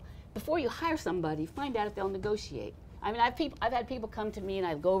people. Before you hire somebody, find out if they'll negotiate. I mean, I've had people come to me and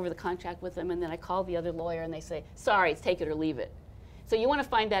I go over the contract with them, and then I call the other lawyer and they say, sorry, it's take it or leave it. So you want to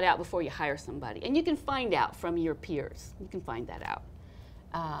find that out before you hire somebody. And you can find out from your peers. You can find that out.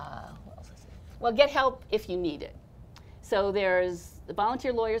 What else is it? Well, get help if you need it. So there's the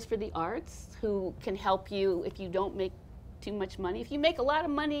volunteer lawyers for the arts who can help you if you don't make too much money. If you make a lot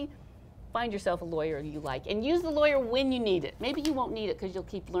of money, find yourself a lawyer you like. And use the lawyer when you need it. Maybe you won't need it because you'll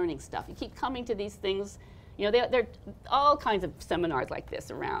keep learning stuff. You keep coming to these things. There are all kinds of seminars like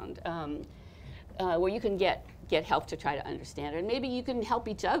this around where you can get help to try to understand it. And maybe you can help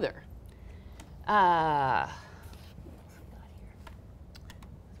each other. Wrong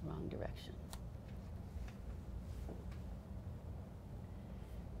direction.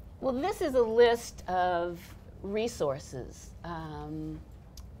 Well, this is a list of resources.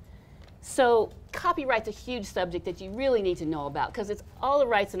 So copyright's a huge subject that you really need to know about because it's all the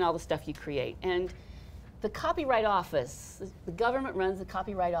rights and all the stuff you create. And the Copyright Office, the government runs the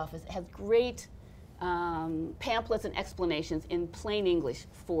Copyright Office, has great pamphlets and explanations in plain English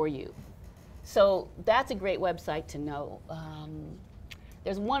for you. So that's a great website to know.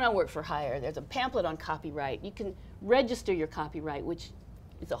 There's one on Work for Hire. There's a pamphlet on copyright. You can register your copyright, which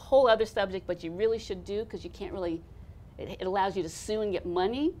is a whole other subject, but you really should do because you can't really, it allows you to sue and get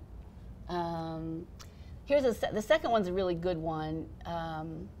money. Here's the second one's a really good one.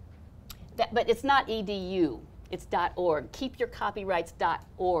 But it's not .edu, it's .org.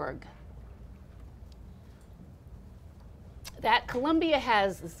 Keepyourcopyrights.org. That Columbia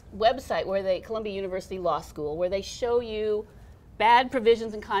has this website Columbia University Law School, where they show you bad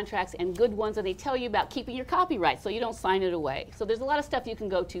provisions and contracts and good ones, and they tell you about keeping your copyright so you don't sign it away. So there's a lot of stuff you can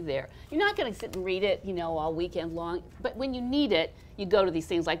go to there. You're not going to sit and read it, all weekend long, but when you need it, you go to these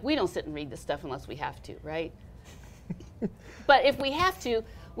things. Like we don't sit and read this stuff unless we have to, right? But if we have to,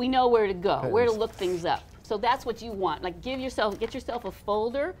 we know where to go, where to look things up. So that's what you want. Like get yourself a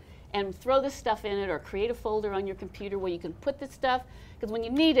folder and throw this stuff in it, or create a folder on your computer where you can put this stuff, because when you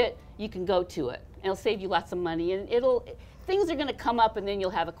need it, you can go to it. And it'll save you lots of money, and things are going to come up, and then you'll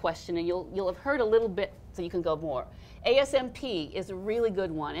have a question, and you'll have heard a little bit, so you can go more. ASMP is a really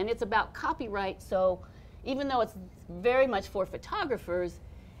good one, and it's about copyright. So even though it's very much for photographers,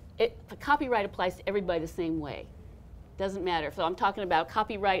 copyright applies to everybody the same way. Doesn't matter. So I'm talking about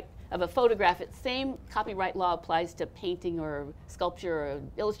copyright of a photograph. Same copyright law applies to painting or sculpture or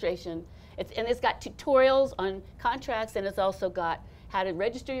illustration. And it's got tutorials on contracts, and it's also got how to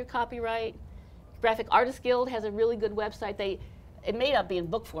register your copyright. Graphic Artists Guild has a really good website. It may not be in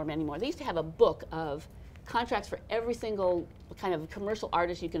book form anymore. They used to have a book of contracts for every single kind of commercial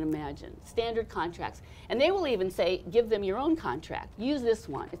artist you can imagine, standard contracts. And they will even say, give them your own contract. Use this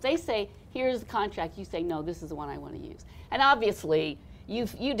one. If they say, here's the contract, you say, no, this is the one I want to use. And obviously, you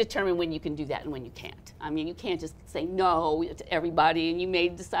determine when you can do that and when you can't. I mean, you can't just say no to everybody, and you may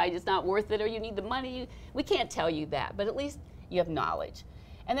decide it's not worth it or you need the money. We can't tell you that, but at least you have knowledge.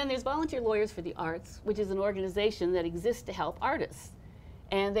 And then there's Volunteer Lawyers for the Arts, which is an organization that exists to help artists.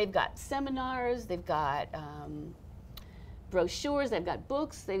 And they've got seminars, they've got brochures, they've got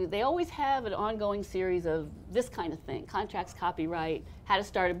books. They always have an ongoing series of this kind of thing: contracts, copyright, how to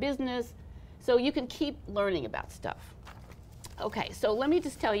start a business. So you can keep learning about stuff. Okay, so let me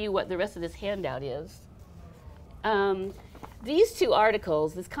just tell you what the rest of this handout is. These two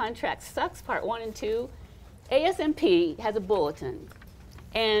articles, this Contract Sucks, Part 1 and 2, ASMP has a bulletin.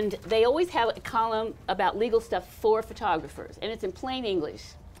 And they always have a column about legal stuff for photographers, and it's in plain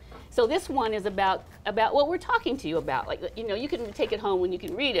English. So this one is about what we're talking to you about. Like, you can take it home when you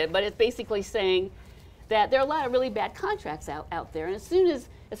can read it, but it's basically saying that there are a lot of really bad contracts out there. And as soon as,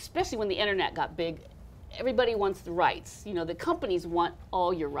 especially when the internet got big, everybody wants the rights. You know, the companies want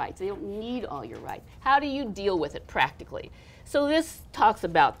all your rights. They don't need all your rights. How do you deal with it practically? So this talks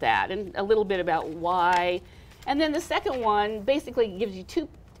about that and a little bit about why. And then the second one basically gives you two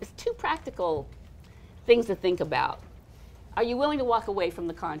practical things to think about. Are you willing to walk away from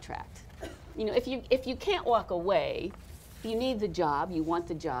the contract? You know, if you can't walk away, you need the job, you want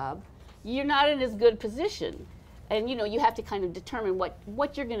the job, you're not in as good position. And you know, you have to kind of determine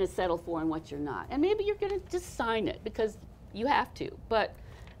what you're going to settle for and what you're not. And maybe you're going to just sign it because you have to. But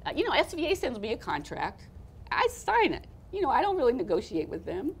you know, SVA sends me a contract, I sign it. You know, I don't really negotiate with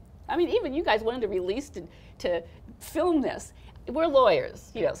them. I mean, even you guys wanted to release to film this. We're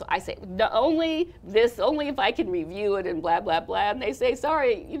lawyers, you know, so I say, only if I can review it and blah, blah, blah. And they say,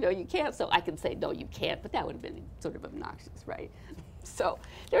 sorry, you know, you can't. So I can say, no, you can't. But that would have been sort of obnoxious, right? So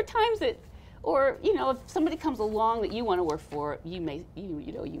there are times that, or, you know, if somebody comes along that you want to work for, you may.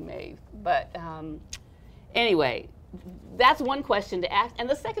 But anyway, that's one question to ask. And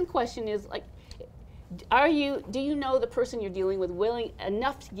the second question is, like, do you know the person you're dealing with willing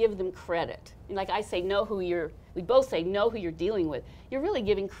enough to give them credit? And like I say, we both say know who you're dealing with. You're really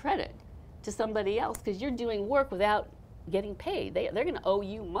giving credit to somebody else because you're doing work without getting paid. They're going to owe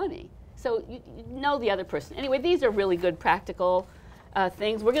you money. So you know the other person. Anyway, these are really good practical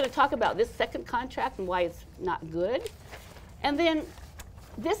things. We're going to talk about this second contract and why it's not good. And then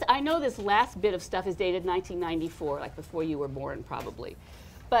I know this last bit of stuff is dated 1994, like before you were born probably.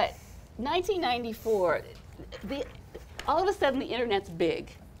 But 1994, all of a sudden the internet's big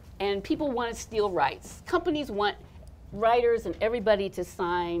and people want to steal rights. Companies want writers and everybody to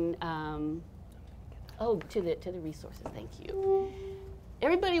sign, to the resources, thank you.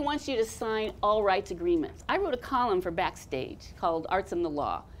 Everybody wants you to sign all rights agreements. I wrote a column for Backstage called Arts and the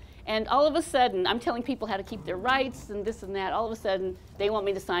Law. And all of a sudden, I'm telling people how to keep their rights and this and that. All of a sudden, they want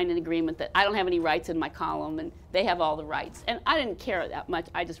me to sign an agreement that I don't have any rights in my column and they have all the rights. And I didn't care that much.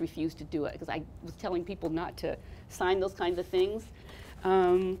 I just refused to do it because I was telling people not to sign those kinds of things.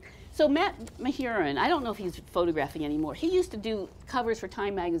 So Matt Mahurin, I don't know if he's photographing anymore. He used to do covers for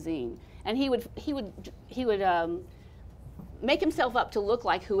Time magazine, and he would make himself up to look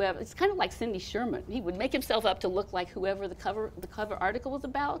like whoever. It's kind of like Cindy Sherman. He would make himself up to look like whoever the cover article was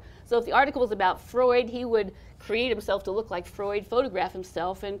about. So if the article was about Freud, he would create himself to look like Freud, photograph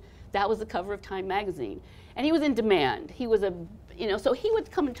himself, and that was the cover of Time magazine. And he was in demand. He was so he would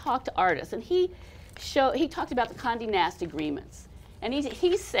come and talk to artists, and he talked about the Condé Nast agreements. And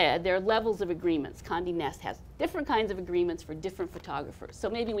he said there are levels of agreements. Condé Nast has different kinds of agreements for different photographers. So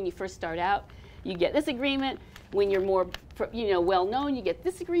maybe when you first start out, you get this agreement. When you're more well known, you get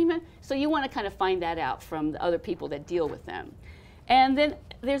this agreement. So you want to kind of find that out from the other people that deal with them. And then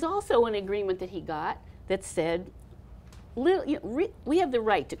there's also an agreement that he got that said, we have the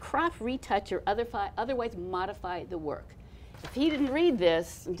right to crop, retouch, or otherwise modify the work. If he didn't read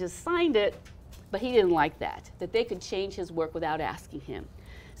this and just signed it, but he didn't like that they could change his work without asking him.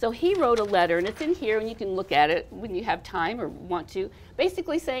 So he wrote a letter, and it's in here, and you can look at it when you have time or want to,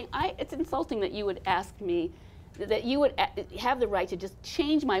 basically saying, it's insulting that you would ask me, that you would have the right to just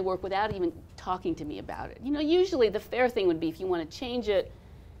change my work without even talking to me about it. You know, usually the fair thing would be if you want to change it,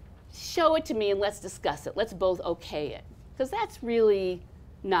 show it to me and let's discuss it. Let's both okay it. Because that's really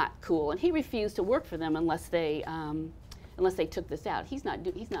not cool. And he refused to work for them unless they took this out. He's not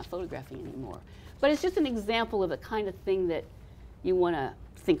photographing anymore. But it's just an example of the kind of thing that you want to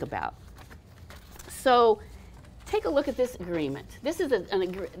think about. So take a look at this agreement. This is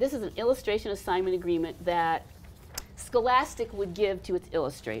an illustration assignment agreement that Scholastic would give to its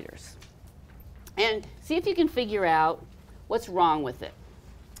illustrators. And see if you can figure out what's wrong with it.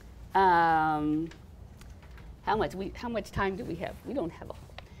 How much time do we have? We don't have a whole.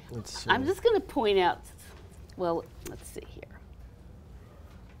 Let's see. I'm just going to point out, well, let's see here.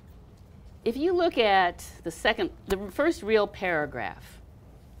 If you look at the first real paragraph,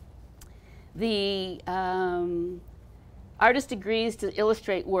 the artist agrees to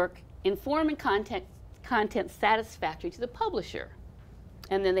illustrate work in form and content satisfactory to the publisher.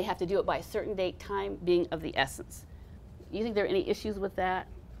 And then they have to do it by a certain date, time being of the essence. You think there are any issues with that?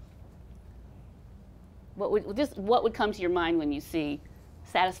 What would come to your mind when you see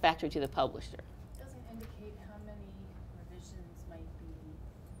satisfactory to the publisher? It doesn't indicate how many revisions might be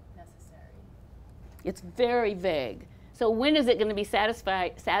necessary. It's very vague. So when is it going to be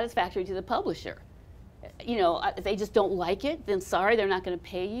satisfactory to the publisher? You know, if they just don't like it, then sorry, they're not going to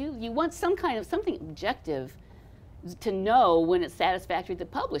pay you. You want something objective to know when it's satisfactory to the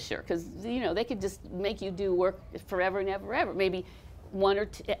publisher, because you know they could just make you do work forever and ever. Maybe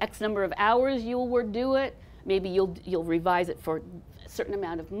X number of hours you'll do it. Maybe you'll revise it for a certain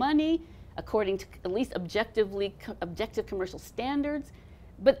amount of money, according to at least objective commercial standards.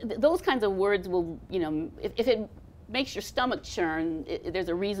 But those kinds of words will, if it makes your stomach churn, there's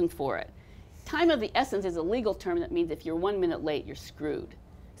a reason for it. Time of the essence is a legal term that means if you're 1 minute late, you're screwed.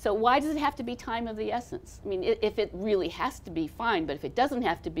 So why does it have to be time of the essence? I mean, if it really has to be, fine, but if it doesn't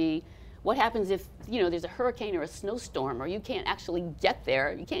have to be, what happens if, there's a hurricane or a snowstorm, or you can't actually get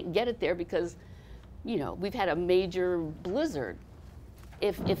there, you can't get it there because, we've had a major blizzard.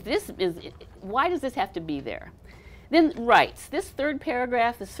 If this is, why does this have to be there? Then rights. This third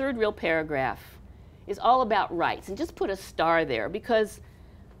paragraph, this third real paragraph, is all about rights. And just put a star there because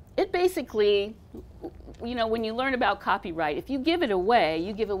it basically, when you learn about copyright, if you give it away,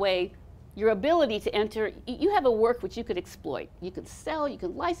 you give away your ability to enter. You have a work which you could exploit. You can sell, you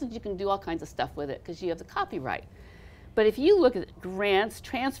can license, you can do all kinds of stuff with it because you have the copyright. But if you look at grants,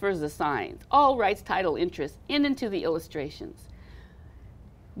 transfers, assigns, all rights, title, interest, into the illustrations,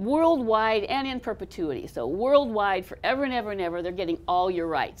 worldwide and in perpetuity. So worldwide, forever and ever and ever, they're getting all your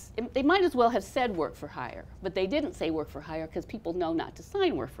rights. They might as well have said work for hire, but they didn't say work for hire because people know not to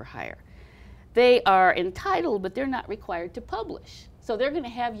sign work for hire. They are entitled, but they're not required to publish. So they're going to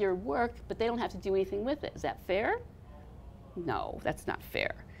have your work, but they don't have to do anything with it. Is that fair? No, that's not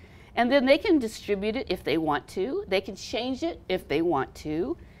fair. And then they can distribute it if they want to. They can change it if they want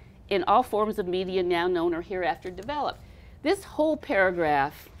to in all forms of media now known or hereafter developed. This whole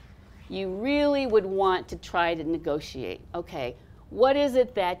paragraph, you really would want to try to negotiate. Okay, what is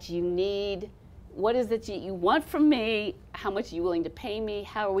it that you need? What is it you want from me? How much are you willing to pay me?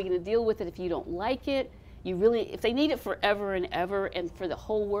 How are we going to deal with it if you don't like it? If they need it forever and ever and for the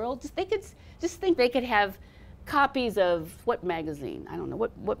whole world, just think they could have copies of what magazine? I don't know.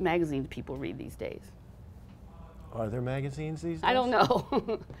 What magazine do people read these days? Are there magazines these days? I don't know.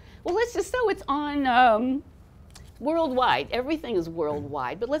 Well, let's just, so it's on worldwide. Everything is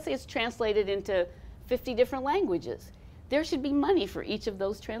worldwide. But let's say it's translated into 50 different languages. There should be money for each of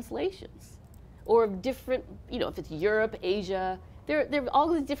those translations. Or different, if it's Europe, Asia, there are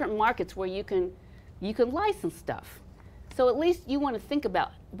all these different markets where you can license stuff. So at least you want to think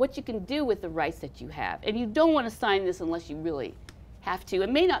about what you can do with the rights that you have. And you don't want to sign this unless you really have to. It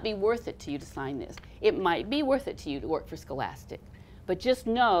may not be worth it to you to sign this. It might be worth it to you to work for Scholastic. But just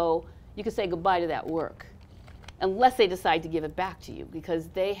know you can say goodbye to that work unless they decide to give it back to you because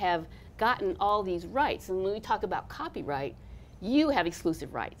they have gotten all these rights. And when we talk about copyright, you have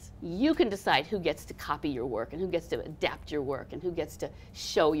exclusive rights. You can decide who gets to copy your work and who gets to adapt your work and who gets to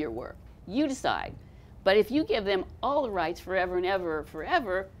show your work. You decide. But if you give them all the rights forever and ever,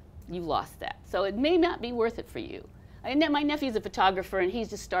 forever, you've lost that. So it may not be worth it for you. My nephew's a photographer and he's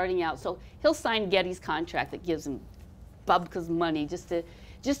just starting out, so he'll sign Getty's contract that gives him Bubka's money just to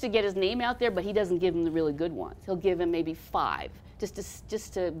get his name out there, but he doesn't give him the really good ones. He'll give him maybe 5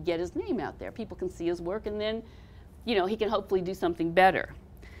 just to get his name out there. People can see his work and then he can hopefully do something better.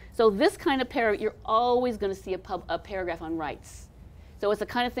 So this kind of paragraph, you're always going to see a paragraph on rights. So it's the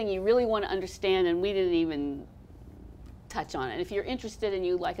kind of thing you really want to understand, and we didn't even touch on it. If you're interested and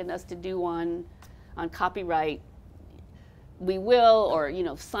you'd like us to do one on copyright, we will, or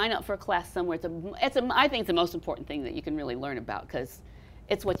sign up for a class somewhere. I think it's the most important thing that you can really learn about because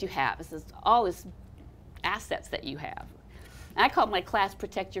it's what you have. It's all this assets that you have. And I call my class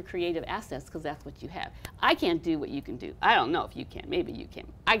Protect Your Creative Assets because that's what you have. I can't do what you can do. I don't know if you can. Maybe you can.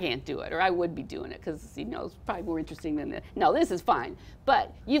 I can't do it, or I would be doing it because, it's probably more interesting than this. No, this is fine.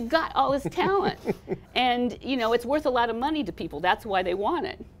 But you've got all this talent. And, it's worth a lot of money to people. That's why they want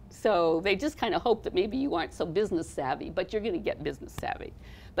it. So they just kind of hope that maybe you aren't so business savvy, but you're going to get business savvy.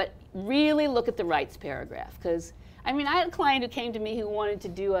 But really look at the rights paragraph because, I had a client who came to me who wanted to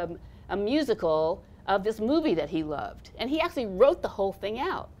do a musical of this movie that he loved. And he actually wrote the whole thing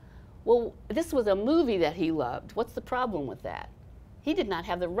out. Well, this was a movie that he loved. What's the problem with that? He did not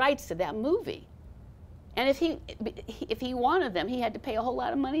have the rights to that movie. And if he wanted them, he had to pay a whole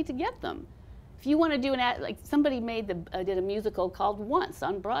lot of money to get them. If you want to do like somebody did a musical called Once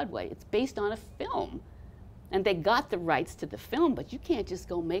on Broadway. It's based on a film. And they got the rights to the film, but you can't just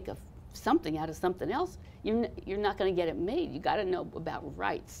go make something out of something else. You're not going to get it made. You got to know about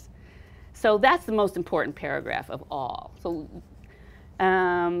rights. So that's the most important paragraph of all. So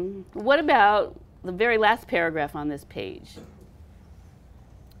what about the very last paragraph on this page?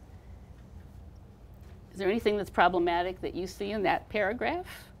 Is there anything that's problematic that you see in that paragraph?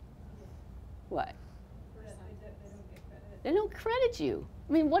 What? They don't credit you.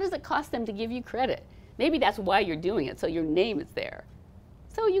 What does it cost them to give you credit? Maybe that's why you're doing it, so your name is there.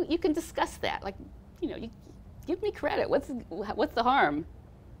 So you can discuss that. Like, Give me credit. What's the harm?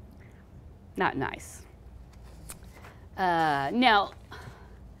 Not nice. Now,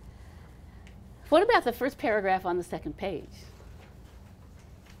 what about the first paragraph on the second page?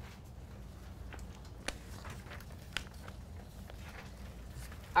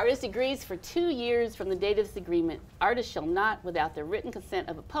 Artist agrees for 2 years from the date of this agreement, artist shall not, without the written consent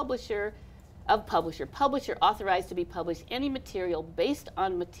of a publisher authorized to be published any material based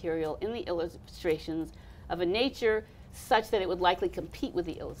on material in the illustrations of a nature such that it would likely compete with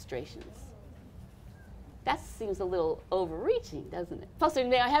the illustrations. That seems a little overreaching, doesn't it? Plus,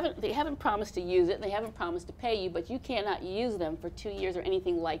 they haven't promised to use it, and they haven't promised to pay you, but you cannot use them for 2 years or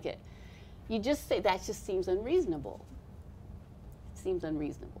anything like it. You just say that just seems unreasonable. It seems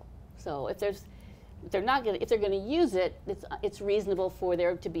unreasonable. So if they're going to use it, it's reasonable for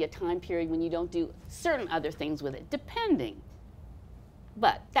there to be a time period when you don't do certain other things with it, depending.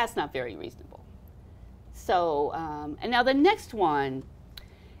 But that's not very reasonable. So, and now the next one,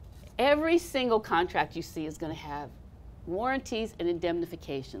 every single contract you see is going to have warranties and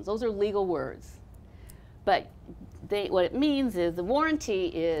indemnifications. Those are legal words. But what it means is the warranty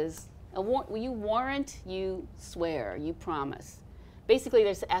is, you warrant, you swear, you promise. Basically,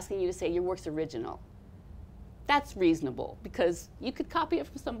 they're asking you to say your work's original. That's reasonable because you could copy it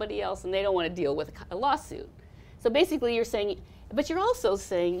from somebody else and they don't want to deal with a lawsuit. So basically you're saying, but you're also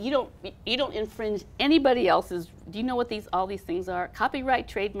saying you don't infringe anybody else's, do you know what all these things are? Copyright,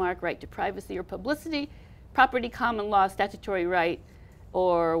 trademark, right to privacy or publicity, property, common law, statutory right,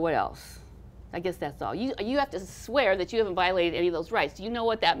 or what else? I guess that's all. You have to swear that you haven't violated any of those rights. Do you know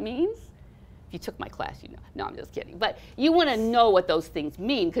what that means? If you took my class, you know. No, I'm just kidding. But you want to know what those things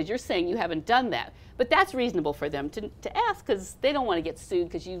mean because you're saying you haven't done that. But that's reasonable for them to ask because they don't want to get sued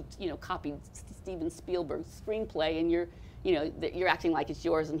because you copied Steven Spielberg's screenplay and you're acting like it's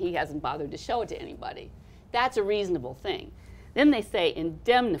yours and he hasn't bothered to show it to anybody. That's a reasonable thing. Then they say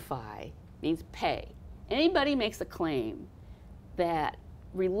indemnify means pay. Anybody makes a claim that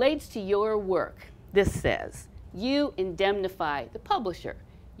relates to your work, this says, you indemnify the publisher.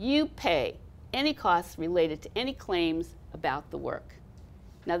 You pay any costs related to any claims about the work.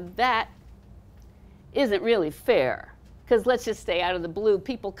 Now that isn't really fair because let's just say out of the blue,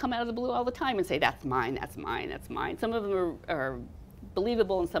 people come out of the blue all the time and say, that's mine, that's mine, that's mine. Some of them are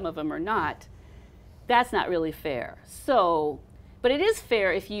believable and some of them are not. That's not really fair. So, but it is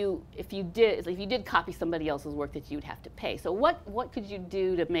fair if you did copy somebody else's work that you'd have to pay. So what could you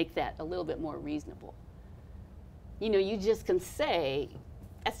do to make that a little bit more reasonable? You just can say,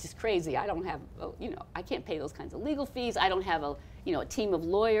 that's just crazy. I don't have, I can't pay those kinds of legal fees. I don't have a team of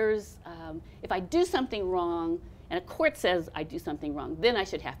lawyers. If I do something wrong and a court says I do something wrong, then I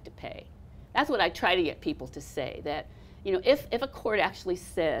should have to pay. That's what I try to get people to say, that if a court actually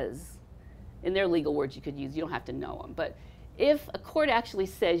says, in their legal words you could use, you don't have to know them, but if a court actually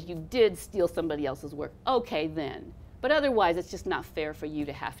says you did steal somebody else's work, okay then. But otherwise it's just not fair for you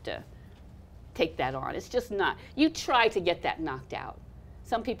to have to take that on. It's just not. You try to get that knocked out.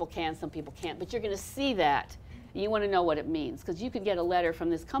 Some people can, some people can't, but you're going to see that. You want to know what it means because you could get a letter from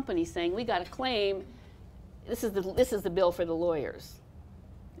this company saying, we got a claim, this is the bill for the lawyers.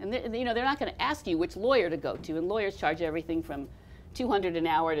 And they're not going to ask you which lawyer to go to, and lawyers charge everything from $200 an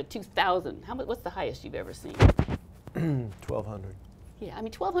hour to $2,000. What's the highest you've ever seen? $1,200. Yeah, I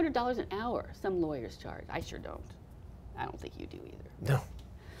mean $1,200 an hour, some lawyers charge. I sure don't. I don't think you do either. No.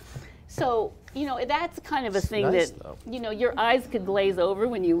 So, that's kind of a thing nice, that, though. Your eyes could glaze over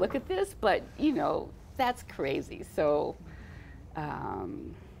when you look at this, but, that's crazy. So,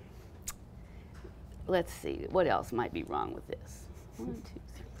 let's see, what else might be wrong with this? 1, 2, 3, 4,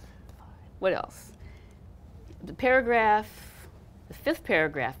 5. What else? The fifth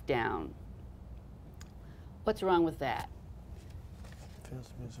paragraph down. What's wrong with that?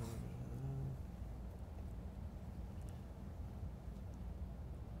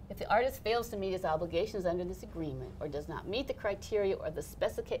 If the artist fails to meet his obligations under this agreement or does not meet the criteria or the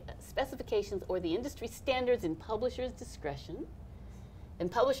specifications or the industry standards in publisher's discretion, then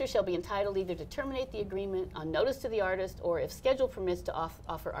publisher shall be entitled either to terminate the agreement on notice to the artist or, if schedule permits, to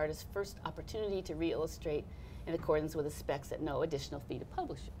offer artist first opportunity to re-illustrate in accordance with the specs at no additional fee to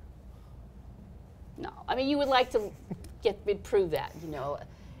publisher. No, I mean you would like to prove that,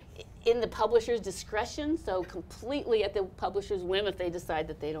 in the publisher's discretion, so completely at the publisher's whim if they decide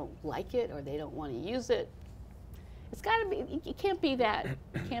that they don't like it or they don't want to use it. It's got to be. It can't be that.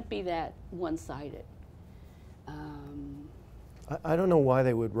 It can't be that one-sided. I don't know why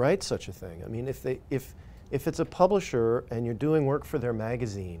they would write such a thing. I mean, if it's a publisher and you're doing work for their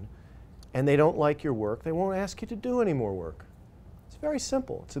magazine, and they don't like your work, they won't ask you to do any more work. It's very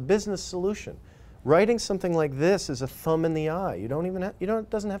simple. It's a business solution. Writing something like this is a thumb in the eye. You don't even it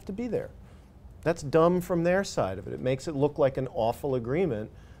doesn't have to be there. That's dumb from their side of it. It makes it look like an awful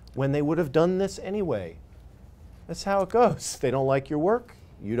agreement when they would have done this anyway. That's how it goes. They don't like your work,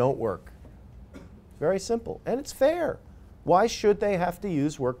 you don't work. Very simple. And it's fair. Why should they have to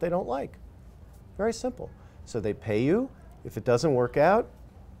use work they don't like? Very simple. So they pay you. If it doesn't work out,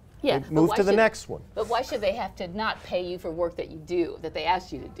 Yeah, they but move why to the should- next one. But why should they have to not pay you for work that you do, that they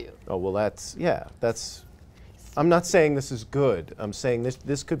asked you to do? Oh, well, I'm not saying this is good. I'm saying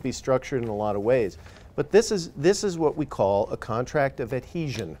this could be structured in a lot of ways. But this is what we call a contract of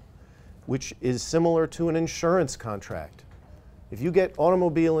adhesion, which is similar to an insurance contract. If you get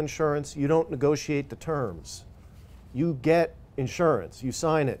automobile insurance, you don't negotiate the terms. You get insurance, you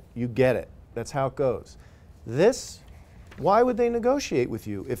sign it, you get it. That's how it goes. Why would they negotiate with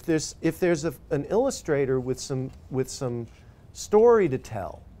you? If there's an illustrator with some story to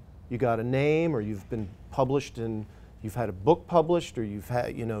tell, you got a name, or you've been published you've had a book published, or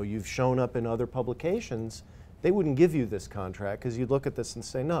you've shown up in other publications, they wouldn't give you this contract because you'd look at this and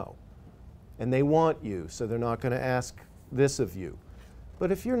say no. And they want you, so they're not going to ask this of you.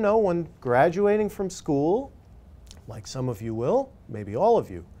 But if you're no one graduating from school, like some of you will, maybe all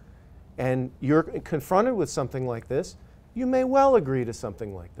of you, and you're confronted with something like this, you may well agree to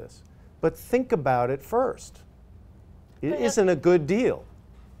something like this. But think about it first. It isn't a good deal,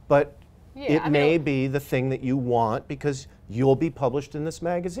 but it may be the thing that you want because you'll be published in this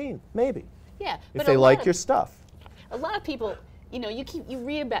magazine, maybe, Yeah, if but they like your stuff. A lot of people, you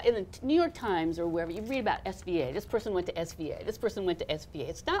read about, in the New York Times or wherever, you read about SVA. This person went to SVA. This person went to SVA.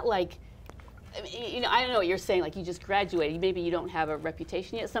 It's not like, I don't know what you're saying, like you just graduated. Maybe you don't have a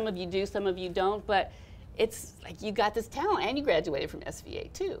reputation yet. Some of you do, some of you don't, but it's like you got this talent and you graduated from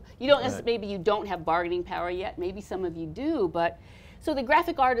SVA too. You don't maybe you don't have bargaining power yet. Maybe some of you do, but so the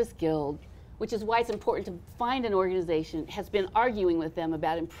Graphic Artists Guild, which is why it's important to find an organization, has been arguing with them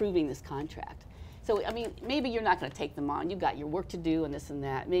about improving this contract. So, I mean, maybe you're not going to take them on. You've got your work to do and this and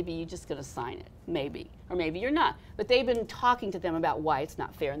that. Maybe you're just going to sign it, maybe. Or maybe you're not. But they've been talking to them about why it's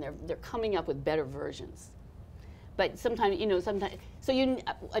not fair, and they're coming up with better versions. But sometimes,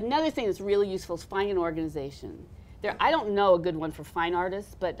 another thing that's really useful is find an organization. I don't know a good one for fine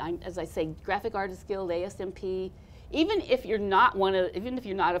artists, but as I say, Graphic Artists Guild, ASMP, even if you're not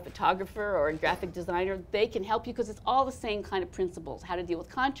a photographer or a graphic designer, they can help you because it's all the same kind of principles: how to deal with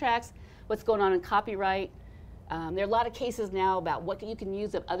contracts, what's going on in copyright. There are a lot of cases now about what you can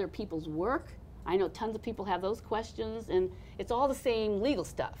use of other people's work. I know tons of people have those questions, and it's all the same legal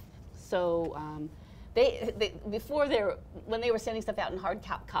stuff. So when they were sending stuff out in hard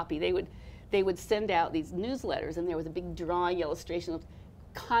copy, they would send out these newsletters, and there was a big drawing illustration of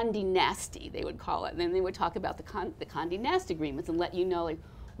Condé Nast, they would call it, and then they would talk about the Condé Nast agreements and let you know like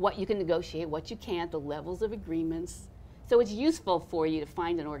what you can negotiate, what you can't, the levels of agreements. So it's useful for you to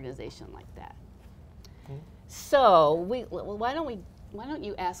find an organization like that. Mm-hmm. So why don't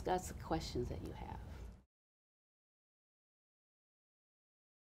you ask us the questions that you have?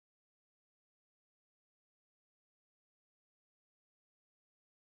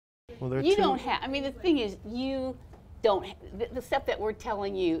 Well, you don't have. I mean, the thing is, you don't. The stuff that we're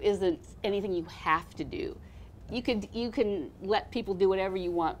telling you isn't anything you have to do. You can let people do whatever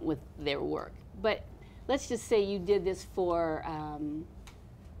you want with their work. But let's just say you did this for.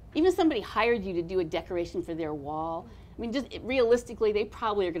 Even if somebody hired you to do a decoration for their wall, I mean, just realistically, they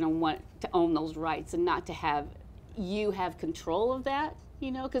probably are going to want to own those rights and not to have you have control of that.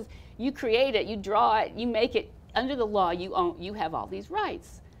 Because you create it, you draw it, you make it. Under the law, you have all these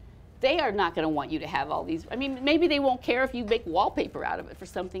rights. They are not going to want you to have all these. I mean, maybe they won't care if you make wallpaper out of it for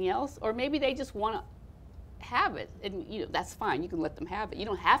something else, or maybe they just want to have it, and that's fine. You can let them have it. You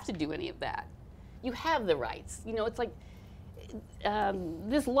don't have to do any of that. You have the rights. It's like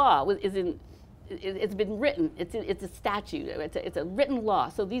this law it's been written. It's a statute. It's a written law.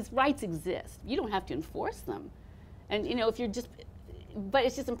 So these rights exist. You don't have to enforce them, and if you're just, but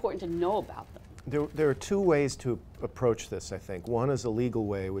it's just important to know about them. There are two ways to approach this, I think. One is a legal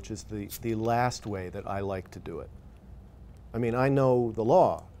way, which is the last way that I like to do it. I mean, I know the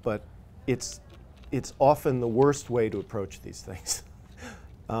law, but it's often the worst way to approach these things.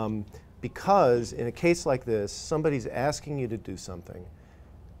 Because in a case like this, somebody's asking you to do something.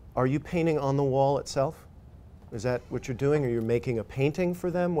 Are you painting on the wall itself? Is that what you're doing? Or you're making a painting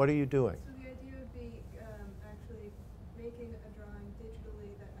for them? What are you doing? So the idea would be actually making a drawing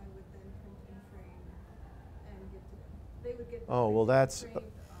digitally that I would then print and frame and give to them. They would get the Oh, well, that's framed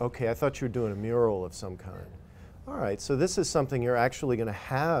okay. I thought you were doing a mural of some kind. All right, so this is something you're actually going to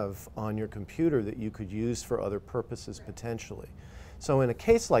have on your computer that you could use for other purposes potentially. So in a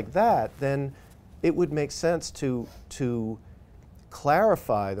case like that, then it would make sense to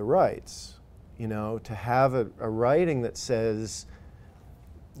clarify the rights, you know, to have a writing that says,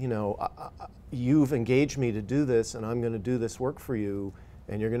 you know, you've engaged me to do this, and I'm going to do this work for you,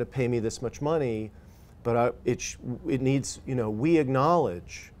 and you're going to pay me this much money, but it needs, you know, we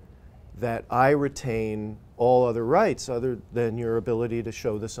acknowledge that I retain all other rights other than your ability to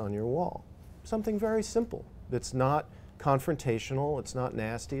show this on your wall. Something very simple. That's not confrontational, it's not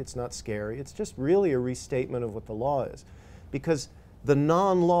nasty, it's not scary, it's just really a restatement of what the law is. Because the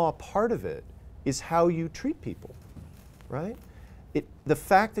non-law part of it is how you treat people, right? The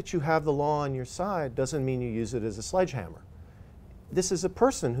fact that you have the law on your side doesn't mean you use it as a sledgehammer. This is a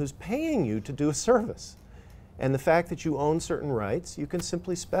person who's paying you to do a service. And the fact that you own certain rights, you can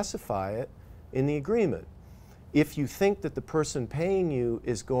simply specify it in the agreement. If you think that the person paying you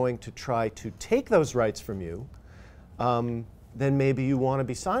is going to try to take those rights from you, then maybe you want to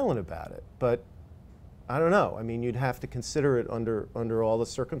be silent about it. But I don't know. I mean, you'd have to consider it under all the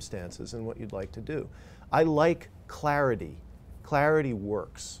circumstances and what you'd like to do. I like clarity. Clarity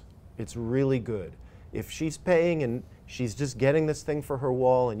works. It's really good. If she's paying and she's just getting this thing for her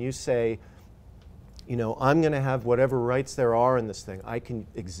wall, and you say, you know, I'm going to have whatever rights there are in this thing. I can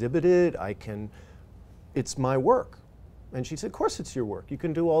exhibit it. It's my work. And she said, of course it's your work. You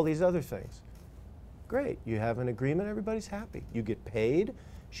can do all these other things. Great. You have an agreement. Everybody's happy. You get paid.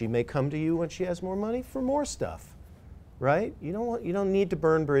 She may come to you when she has more money for more stuff, right? You don't need to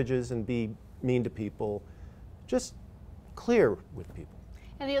burn bridges and be mean to people. Just clear with people.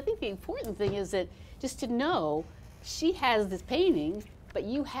 And I think the important thing is that just to know she has this painting, but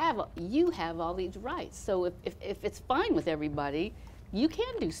you have all these rights. So if it's fine with everybody, you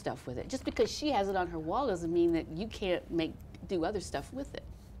can do stuff with it. Just because she has it on her wall doesn't mean that you can't do other stuff with it.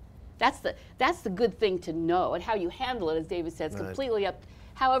 That's the good thing to know, and how you handle it, as David said, is completely up,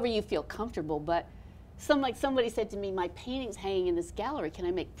 however you feel comfortable. But somebody said to me, my painting's hanging in this gallery, can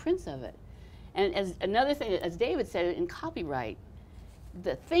I make prints of it? And as another thing, as David said, in copyright,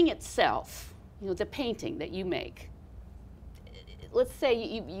 the thing itself, you know, the painting that you make, let's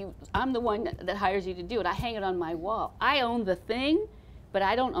say I'm the one that hires you to do it, I hang it on my wall. I own the thing, but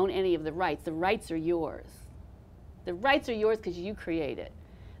I don't own any of the rights. The rights are yours. The rights are yours because you create it.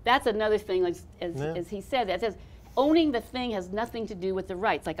 That's another thing, as he said, that says owning the thing has nothing to do with the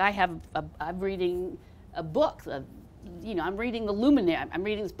rights. Like I'm reading a book, you know, I'm reading I'm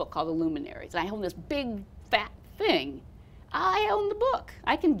reading this book called The Luminaries, and I own this big fat thing. I own the book.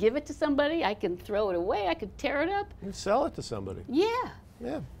 I can give it to somebody, I can throw it away, I could tear it up. You sell it to somebody. Yeah.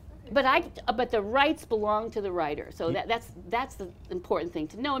 Yeah. But the rights belong to the writer. So that's the important thing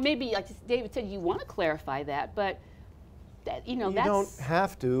to know. And maybe, like David said, you want to clarify that, but you don't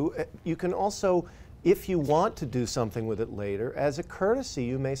have to. You can also, if you want to do something with it later, as a courtesy,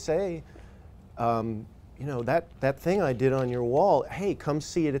 you may say, you know, that thing I did on your wall, hey, come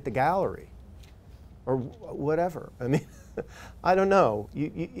see it at the gallery, or whatever. I mean, I don't know.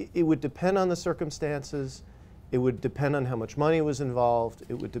 It would depend on the circumstances. It would depend on how much money was involved.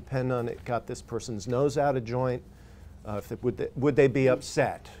 It would depend on it got this person's nose out of joint. Would they be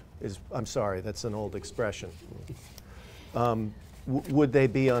upset? I'm sorry, that's an old expression. Would they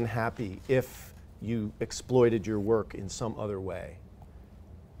be unhappy if you exploited your work in some other way?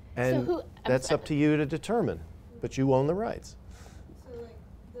 And that's up to you to determine, but you own the rights. So like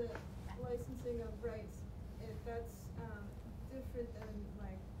the licensing of rights, that's different than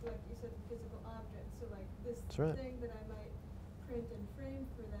like you said, the physical object. So like this thing that I might print and frame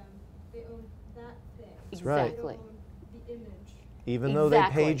for them, they own that thing. Exactly. They don't own the image. Even though they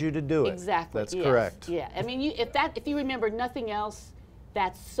paid you to do it. Exactly. That's correct. Yeah. I mean, if you remember nothing else,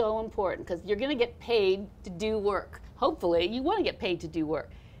 that's so important, because you're going to get paid to do work. Hopefully, you want to get paid to do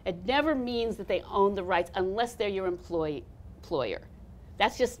work. It never means that they own the rights unless they're your employer.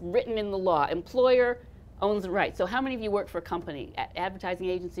 That's just written in the law. Employer owns the rights. So how many of you work for a company, advertising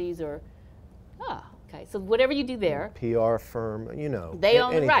agencies, or, okay. So whatever you do there. PR firm, you know. They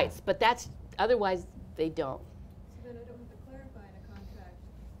own anything. the rights, but otherwise they don't. So then I don't have to clarify in a contract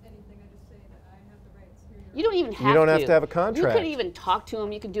anything. I just say that I have the rights here. You don't even have to. You don't have to have a contract. You could even talk to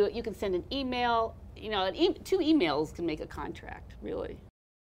them. You can do it. You can send an email. You know, 2 emails can make a contract, really.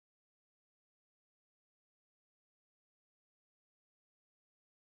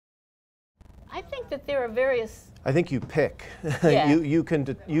 I think that there are various. I think you pick. Yeah. you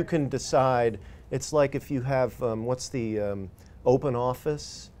can decide. It's like if you have what's the open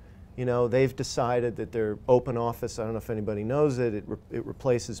office. You know, they've decided that their open office. I don't know if anybody knows it. It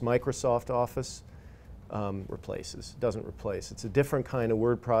replaces Microsoft Office. Doesn't replace. It's a different kind of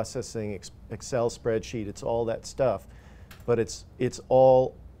word processing, Excel spreadsheet. It's all that stuff, but it's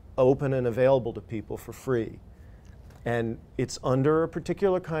all open and available to people for free. And it's under a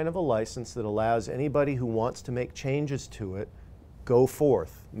particular kind of a license that allows anybody who wants to make changes to it, go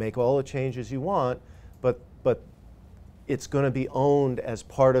forth, make all the changes you want, but it's going to be owned as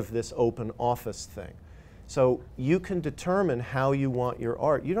part of this open office thing. So you can determine how you want your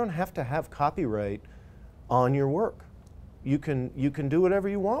art. You don't have to have copyright on your work. You can do whatever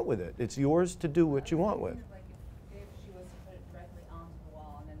you want with it. It's yours to do what you want with. Like if she was to put it directly onto the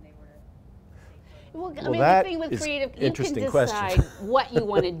wall and then they were to take Well, photos. I mean, that the thing with is creative, you can interesting question. decide what you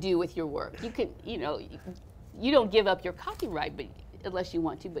want to do with your work. You can, you don't give up your copyright, but unless you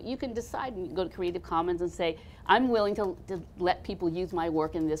want to, but you can decide and go to Creative Commons and say, I'm willing to let people use my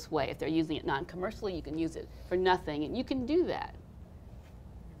work in this way. If they're using it non-commercially, you can use it for nothing, and you can do that.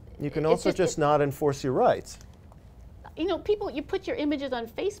 You can It's also just- just not enforce your rights. People, you put your images on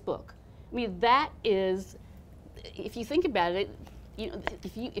Facebook. I mean, that is, if you think about it,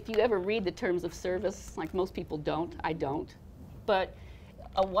 if you ever read the terms of service, like most people don't, I don't, but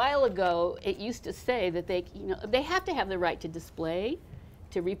a while ago, it used to say that they have to have the right to display,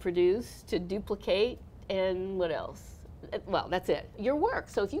 to reproduce, to duplicate, and what else? Well, that's it. Your work.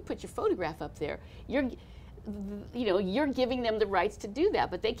 So if you put your photograph up there, you're giving them the rights to do that,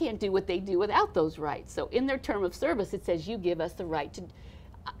 but they can't do what they do without those rights. So in their term of service, it says you give us the right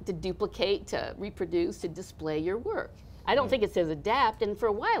to duplicate, to reproduce, to display your work. I don't think it says adapt, and for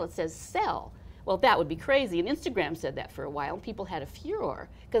a while it says sell. Well, that would be crazy, and Instagram said that for a while, and people had a furor,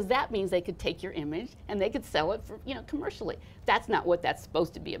 because that means they could take your image and they could sell it for, commercially. That's not what that's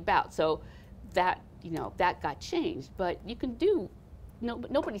supposed to be about. So that got changed, but you can do.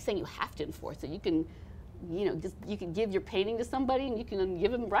 Nobody's saying you have to enforce it. You can, you can give your painting to somebody, and you can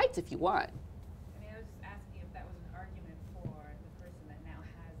give them rights if you want. I mean, I was just asking if that was an argument for the person that now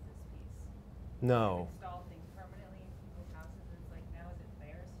has this piece. No. Install things permanently in people's houses, and it's like, now is it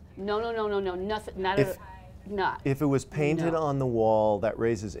theirs? No, nothing, not If- at not. If it was painted No. on the wall, that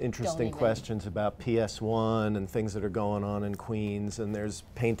raises interesting even. questions about PS1 and things that are going on in Queens, and there's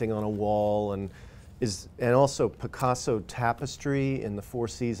painting on a wall, and also Picasso tapestry in the Four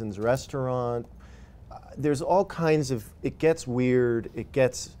Seasons restaurant. There's all kinds of, it gets weird,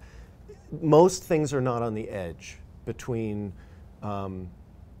 most things are not on the edge between,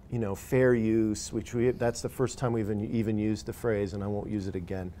 fair use, that's the first time we've even used the phrase, and I won't use it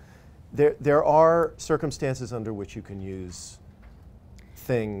again. There are circumstances under which you can use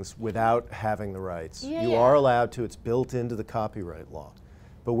things without having the rights. Yeah, You yeah. are allowed to, it's built into the copyright law.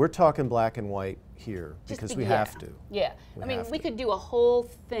 But we're talking black and white here because we have to. Yeah, We I mean, have we to. could do a whole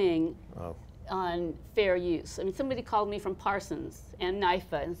thing Oh. on fair use. I mean, somebody called me from Parsons and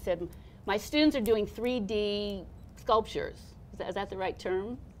NYFA and said, my students are doing 3D sculptures. Is that the right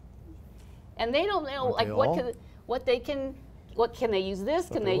term? And they don't know, Aren't like, they what all? can they use this?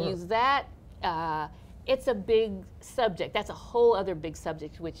 Thought Can they they were. use that? It's a big subject. That's a whole other big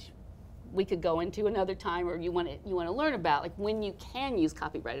subject, which we could go into another time, or you want to learn about, like when you can use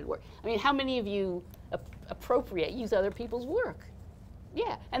copyrighted work. I mean, how many of you use other people's work?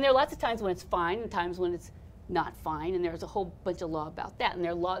 Yeah, and there are lots of times when it's fine and times when it's not fine, and there's a whole bunch of law about that. And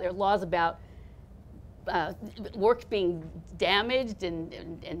there are laws about work being damaged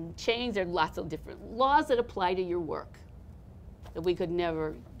and changed. There are lots of different laws that apply to your work that we could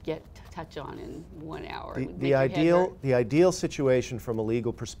never touch on in 1 hour. It would make your head hurt. The ideal situation from a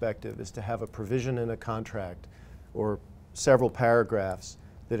legal perspective is to have a provision in a contract or several paragraphs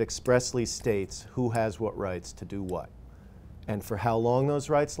that expressly states who has what rights to do what, and for how long those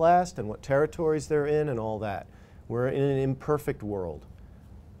rights last, and what territories they're in, and all that. We're in an imperfect world.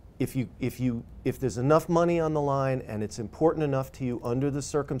 If there's enough money on the line and it's important enough to you under the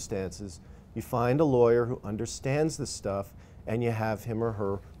circumstances, you find a lawyer who understands this stuff, and you have him or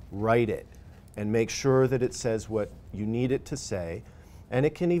her write it and make sure that it says what you need it to say, and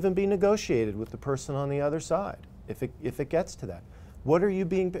it can even be negotiated with the person on the other side if it gets to that. What are you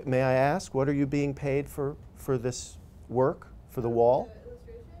being, may I ask, what are you being paid for this work, for the wall? The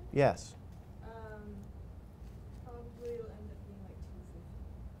illustration? Yes. Probably will end up being like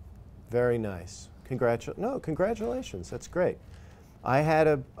 $250. Very nice. Congratulations. That's great.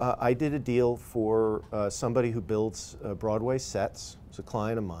 I did a deal for somebody who builds Broadway sets. It was a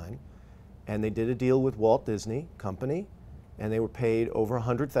client of mine, and they did a deal with Walt Disney Company, and they were paid over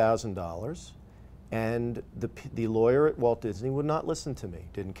 $100,000. And the lawyer at Walt Disney would not listen to me.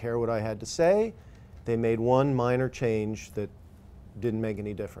 Didn't care what I had to say. They made one minor change that didn't make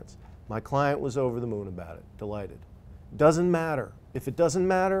any difference. My client was over the moon about it, delighted. Doesn't matter. If it doesn't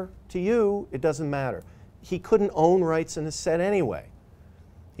matter to you, it doesn't matter. He couldn't own rights in his set anyway.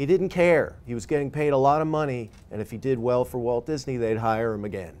 He didn't care. He was getting paid a lot of money, and if he did well for Walt Disney, they'd hire him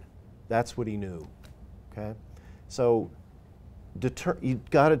again. That's what he knew. Okay? So you've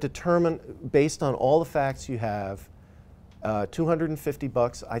got to determine, based on all the facts you have,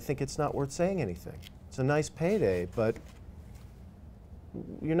 $250, I think it's not worth saying anything. It's a nice payday, but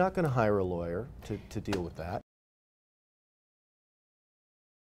you're not going to hire a lawyer to deal with that.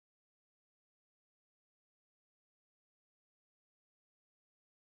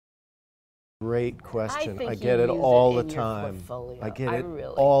 Great question. I get it all the time. I get it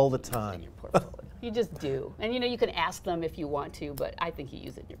all the time. You just do. And you can ask them if you want to, but I think you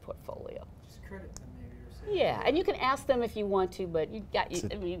use it in your portfolio. Just credit them, maybe. Or say yeah, and you can ask them if you want to, but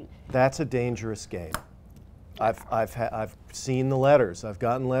that's a dangerous game. I've seen the letters. I've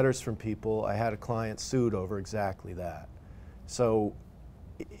gotten letters from people. I had a client sued over exactly that. So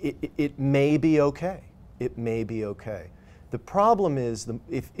it may be okay. It may be okay. The problem is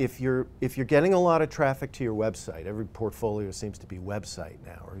if you're getting a lot of traffic to your website, every portfolio seems to be website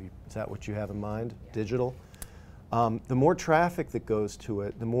now. Is that what you have in mind? Yeah. Digital. The more traffic that goes to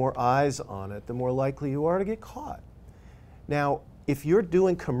it, the more eyes on it, the more likely you are to get caught. Now, if you're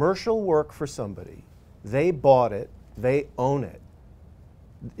doing commercial work for somebody, they bought it, they own it,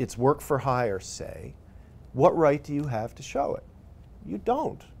 it's work for hire, say, what right do you have to show it? You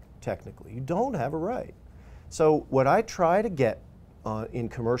don't, technically. You don't have a right. So what I try to get in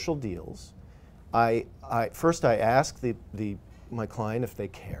commercial deals, first I ask my client if they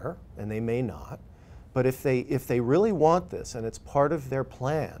care, and they may not. But if they really want this and it's part of their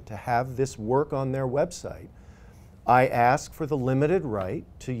plan to have this work on their website, I ask for the limited right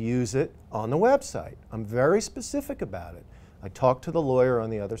to use it on the website. I'm very specific about it. I talk to the lawyer on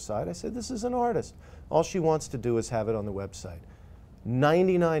the other side. I said, this is an artist. All she wants to do is have it on the website.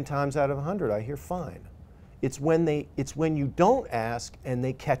 99 times out of 100, I hear fine. It's when you don't ask and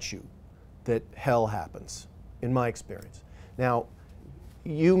they catch you that hell happens, in my experience. Now,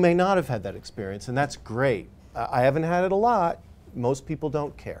 you may not have had that experience, and that's great. I haven't had it a lot. Most people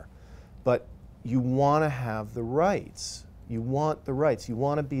don't care. But you want to have the rights. You want the rights. You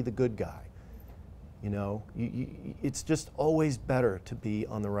want to be the good guy. It's just always better to be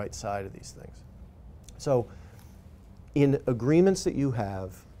on the right side of these things. So in agreements that you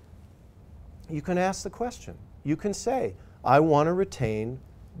have, you can ask the question. You can say, I want to retain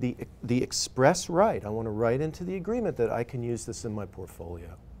the express right. I want to write into the agreement that I can use this in my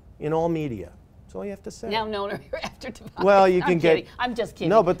portfolio, in all media. That's all you have to say. Now, no, after device. Well, you can get. I'm just kidding.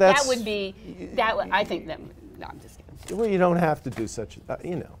 No, but that's. That would be. I think that. No, I'm just kidding. Well, you don't have to do such.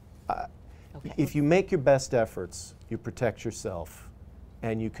 Okay. If you make your best efforts, you protect yourself,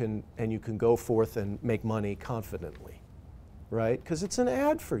 and you can go forth and make money confidently, right? Because it's an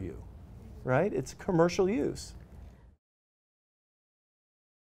ad for you. Right? It's commercial use.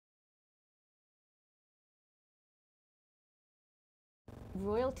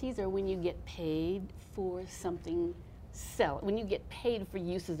 Royalties are when you get paid for something when you get paid for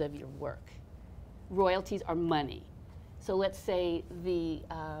uses of your work. Royalties are money. So let's say the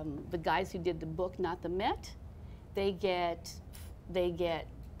guys who did the book, Not the Met, they get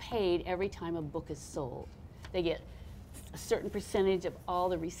paid every time a book is sold. They get a certain percentage of all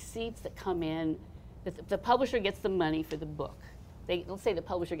the receipts that come in. The publisher gets the money for the book. Let's say the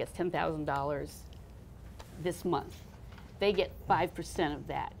publisher gets $10,000 this month. They get 5% of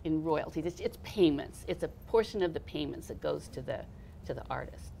that in royalties. It's payments. It's a portion of the payments that goes to the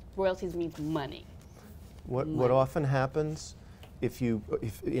artist. Royalties means money. What often happens, if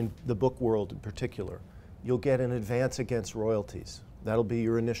in the book world in particular, you'll get an advance against royalties. That'll be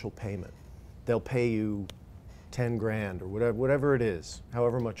your initial payment. They'll pay you 10 grand or whatever it is,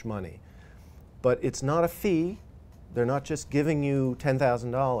 however much money. But it's not a fee. They're not just giving you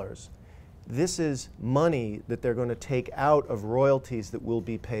 $10,000. This is money that they're going to take out of royalties that will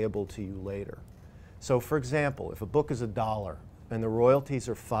be payable to you later. So for example, if a book is $1 and the royalties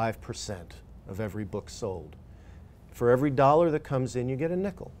are 5% of every book sold, for every $1 that comes in, you get a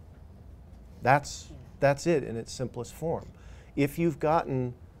nickel. That's it in its simplest form. If you've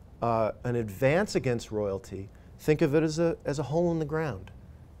gotten an advance against royalty, think of it as a hole in the ground,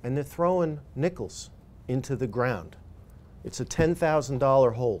 and they're throwing nickels into the ground. It's a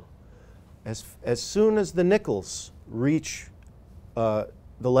 $10,000 hole. As soon as the nickels reach the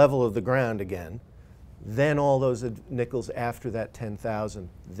level of the ground again, then all those nickels after that 10,000,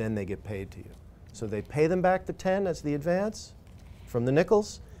 then they get paid to you. So they pay them back the 10 as the advance from the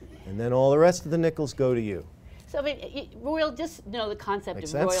nickels, and then all the rest of the nickels go to you. So I mean, just know the concept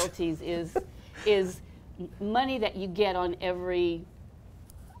Makes of sense? royalties is money that you get on every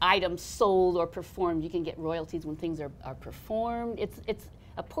item sold or performed. You can get royalties when things are performed. It's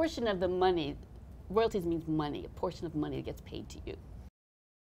a portion of the money, royalties means money, a portion of money that gets paid to you.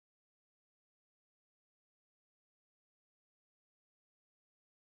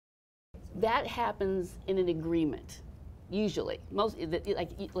 That happens in an agreement, usually. Most,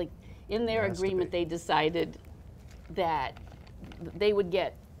 like in their agreement, they decided that they would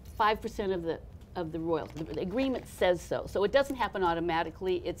get 5% of the royalty. The agreement says so. So it doesn't happen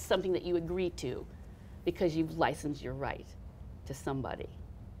automatically. It's something that you agree to because you've licensed your right to somebody.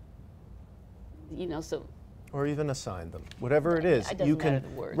 You know, so. Or even assign them. Whatever it is, you can.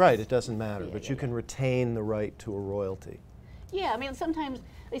 Right, it doesn't matter, Yeah, but yeah, you can retain the right to a royalty. Yeah, I mean, sometimes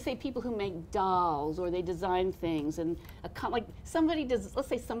they say people who make dolls or they design things, and like somebody does. Let's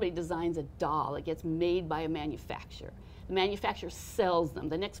say somebody designs a doll that gets made by a manufacturer. The manufacturer sells them,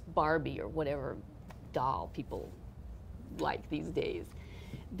 the next Barbie or whatever doll people like these days.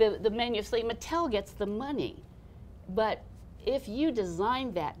 The say Mattel gets the money, but if you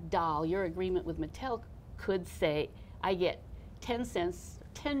design that doll, your agreement with Mattel could say, I get 10 cents,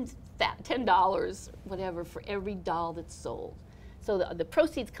 $10, whatever, for every doll that's sold. So the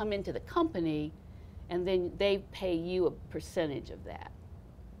proceeds come into the company, and then they pay you a percentage of that.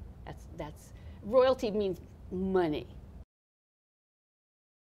 That's royalty means money.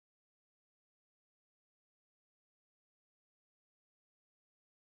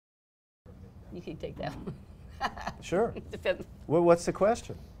 You can take that one. Sure. Depends. Well, what's the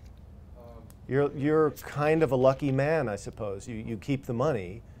question? You're kind of a lucky man, I suppose. You keep the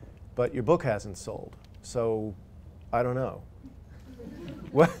money, but your book hasn't sold. So, I don't know.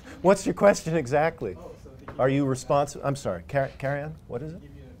 What's your question exactly? Oh, so Are you responsible? I'm sorry, carry on. What is it?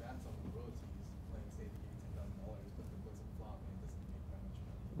 give you an advance on the royalties, like say they give you $10,000, but the book's a flop and it doesn't make that much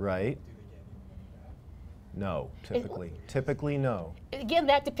money. Right. Do they get any money back? No, typically. Typically, no. Again,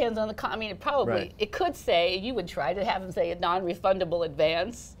 that depends on the. I mean, Right. it could say you would try to have them say a non-refundable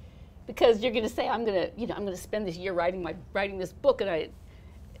advance, because you're going to say I'm going to spend this year writing this book, and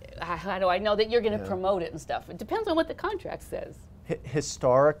how do I know that you're going to promote it and stuff? It depends on what the contract says.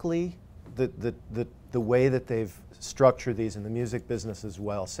 Historically, the way that they've structured these in the music business as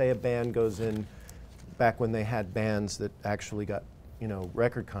well. Say a band goes in, back when they had bands that actually got,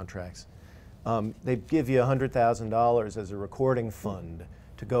 record contracts. They give you $100,000 as a recording fund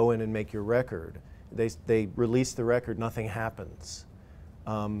to go in and make your record. They release the record, nothing happens.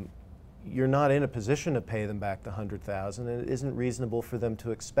 You're not in a position to pay them back the $100,000, and it isn't reasonable for them to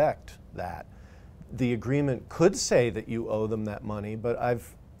expect that. The agreement could say that you owe them that money, but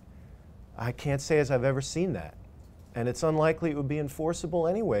I can't say as I've ever seen that. And it's unlikely it would be enforceable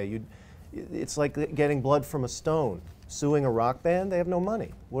anyway. It's like getting blood from a stone. Suing a rock band, they have no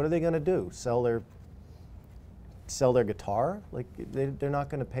money. What are they going to do? Sell their guitar? Like, they're not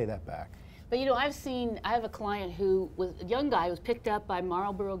going to pay that back. But I have a client who was a young guy who was picked up by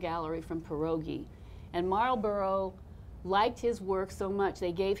Marlboro Gallery from Pierogi, and Marlboro liked his work so much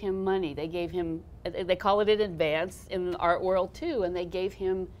they gave him money. They call it an advance in the art world too, and they gave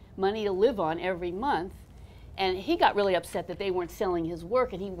him money to live on every month. And he got really upset that they weren't selling his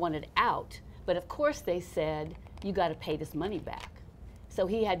work, and he wanted out. But of course they said, you got to pay this money back. So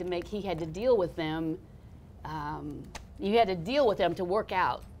he had to deal with them. You had to deal with them to work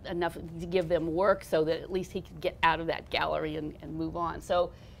out enough to give them work so that at least he could get out of that gallery and move on.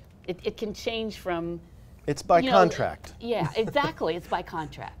 So it can change from. It's by contract. Yeah, exactly. It's by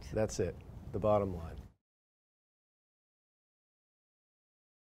contract. That's it, the bottom line.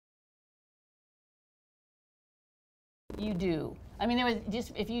 You do. I mean,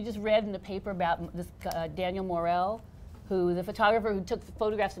 if you just read in the paper about this Daniel Morel, the photographer who took the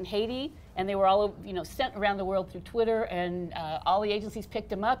photographs in Haiti, and they were all sent around the world through Twitter, and all the agencies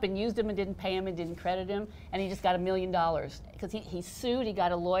picked him up and used him and didn't pay him and didn't credit him, and he just got $1 million because he sued. He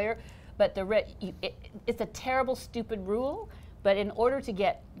got a lawyer, but it's a terrible, stupid rule. But in order to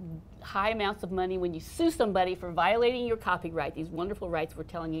get high amounts of money, when you sue somebody for violating your copyright, these wonderful rights we're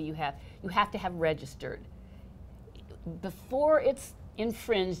telling you have to have registered. Before it's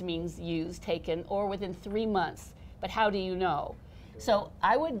infringed means used, taken, or within 3 months. But how do you know? So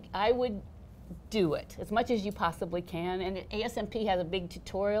I would do it as much as you possibly can, and ASMP has a big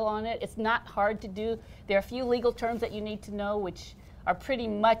tutorial on it. It's not hard to do. There are a few legal terms that you need to know, which are pretty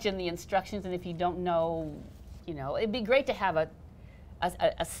much in the instructions, and if you don't know, it'd be great to have a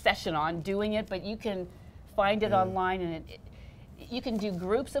session on doing it, but you can find it online, and you can do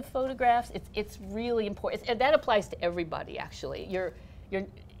groups of photographs. It's really important. And that applies to everybody, actually.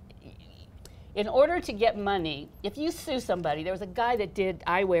 In order to get money, if you sue somebody, there was a guy that did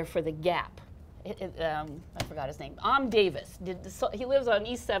eyewear for the Gap. I forgot his name. Davis. He lives on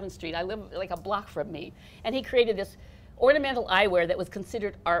East 7th Street. I live like a block from me. And he created this ornamental eyewear that was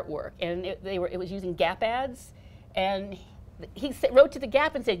considered artwork, and it was using Gap ads, and he wrote to the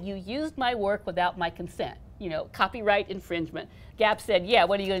Gap and said, "You used my work without my consent. You know, copyright infringement." Gap said, "Yeah,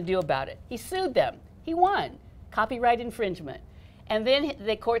 what are you going to do about it?" He sued them. He won. Copyright infringement. And then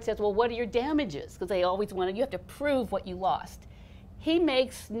the court says, "Well, what are your damages?" Because they always wanted, you have to prove what you lost. He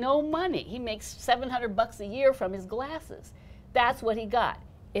makes no money. He makes $700 a year from his glasses. That's what he got.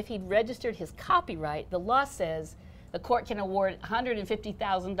 If he'd registered his copyright, the law says the court can award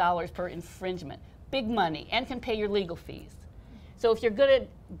 $150,000 per infringement. Big money, and can pay your legal fees. So if you're going to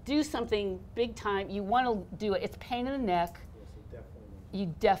do something big time, you want to do it. It's pain in the neck. Yes,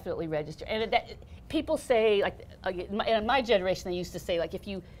 you definitely register. And people say, like in my generation, they used to say, like, if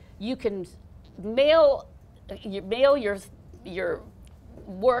you can mail your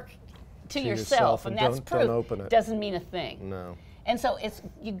work to yourself, and that's proof. Don't open it. Doesn't mean a thing. No. And so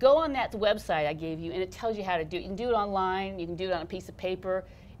you go on that website I gave you, and it tells you how to do it. You can do it online. You can do it on a piece of paper.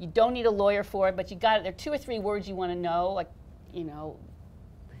 You don't need a lawyer for it, but you got it. There are 2 or 3 words you want to know, like, you know.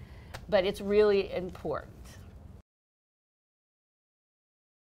 But it's really important.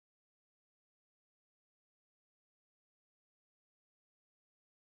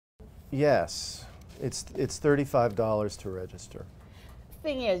 Yes, it's $35 to register.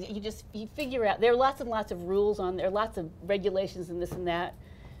 Thing is, you figure out, there are lots and lots of rules on there, lots of regulations and this and that,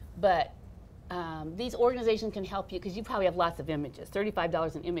 but these organizations can help you because you probably have lots of images.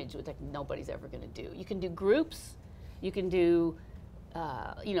 $35 an image, which like nobody's ever going to do. You can do groups, you can do,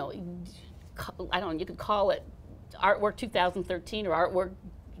 you know, I don't know, you could call it Artwork 2013 or Artwork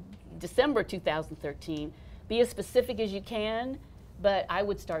December 2013. Be as specific as you can, but I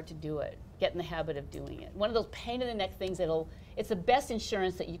would start to do it. Get in the habit of doing it. One of those pain in the neck things it's the best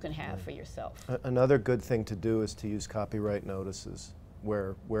insurance that you can have for yourself. Another good thing to do is to use copyright notices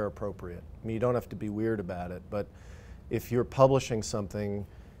where appropriate. I mean, you don't have to be weird about it, but if you're publishing something,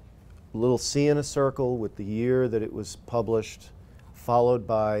 little C in a circle with the year that it was published, followed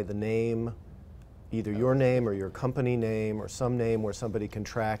by the name, either your name or your company name or some name where somebody can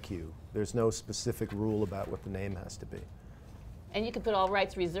track you. There's no specific rule about what the name has to be. And you can put all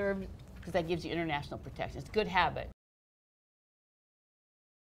rights reserved because that gives you international protection. It's a good habit.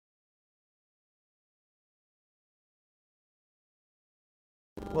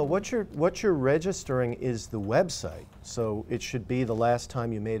 Well, what you're registering is the website, so it should be the last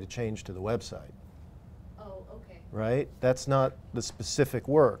time you made a change to the website. Oh, okay. Right? That's not the specific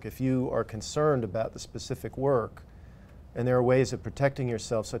work. If you are concerned about the specific work, and there are ways of protecting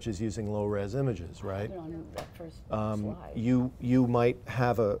yourself, such as using low-res images, right? Put it on that first slide. You might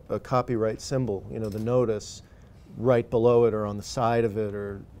have a copyright symbol, you know, the notice, right below it or on the side of it,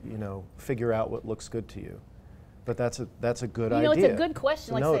 or you know, figure out what looks good to you. But that's a good idea. You know, it's a good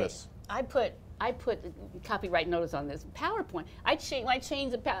question. Like notice. say, I put copyright notice on this PowerPoint. When I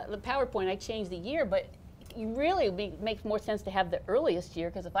changed the PowerPoint, I changed the year, but it really makes more sense to have the earliest year,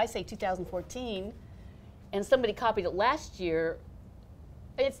 because if I say 2014 and somebody copied it last year,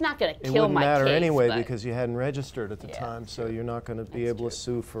 it's not going to kill my case. It wouldn't matter anyway because you hadn't registered at the time, so you're not going to be able to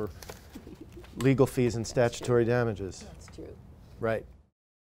sue for legal fees and statutory damages. That's true. Right.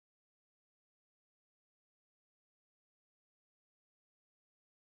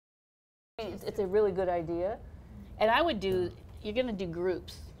 It's a really good idea, and I would do. You're going to do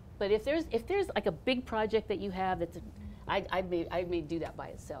groups, but if there's like a big project that you have that's, I may do that by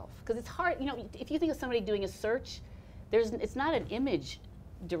itself because it's hard. You know, if you think of somebody doing a search, it's not an image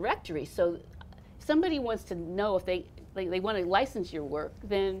directory. So, if somebody wants to know if they want to license your work,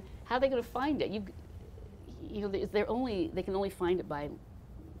 then how are they going to find it? You know, they can only find it by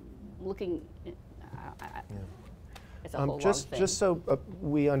looking. It's a whole long thing. Just so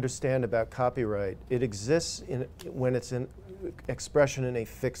we understand about copyright, it exists when it's in expression in a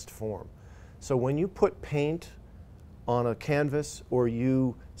fixed form. So when you put paint on a canvas or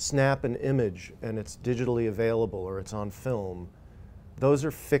you snap an image and it's digitally available or it's on film, those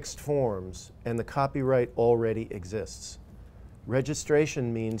are fixed forms and the copyright already exists.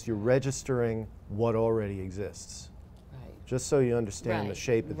 Registration means you're registering what already exists. Right. Just so you understand the Right,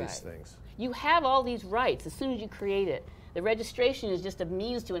 shape of right. these things. You have all these rights as soon as you create it. The registration is just a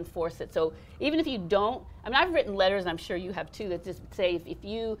means to enforce it. So even if you don't, I mean, I've written letters, and I'm sure you have too, that just say if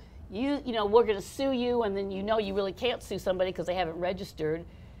you know, we're going to sue you, and then you know you really can't sue somebody because they haven't registered,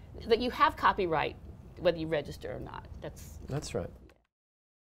 that you have copyright whether you register or not. That's right.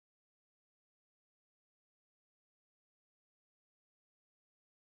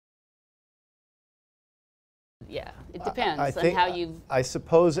 Yeah, it depends on how you've. I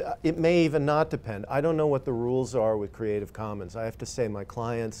suppose it may even not depend. I don't know what the rules are with Creative Commons. I have to say my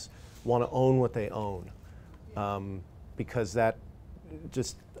clients want to own what they own because that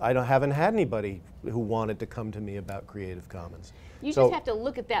just, haven't had anybody who wanted to come to me about Creative Commons. You So- just have to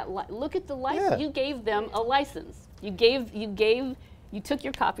look at that. Look at the license. Yeah. You gave them a license. You took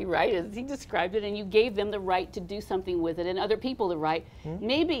your copyright, as he described it, and you gave them the right to do something with it, and other people the right.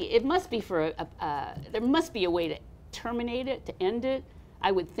 Maybe it must be for there must be a way to terminate it, to end it,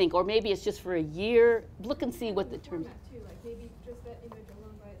 I would think, or maybe it's just for a year. Look and see what the terms. Format too, like maybe just that image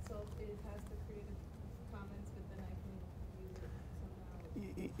alone by itself, it has the Creative Commons, but then I can use it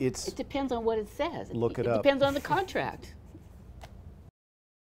somehow. It's, It depends on what it says. Look it It up. depends on the contract.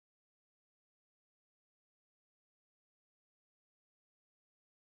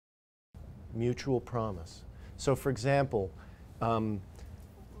 mutual promise. So for example,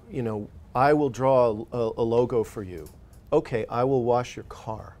 you know, I will draw a logo for you. Okay, I will wash your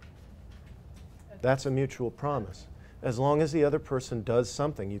car. That's a mutual promise. As long as the other person does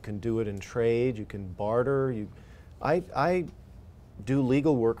something, you can do it in trade, you can barter. I do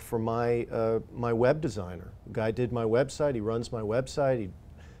legal work for my, my web designer. The guy did my website, he runs my website, he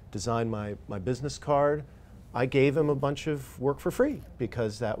designed my business card. I gave him a bunch of work for free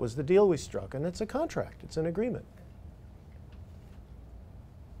because that was the deal we struck, and it's a contract, it's an agreement.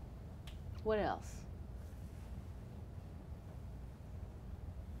 What else?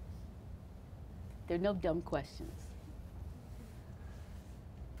 There are no dumb questions.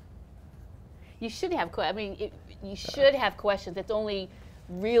 You should have, you should have questions. It's only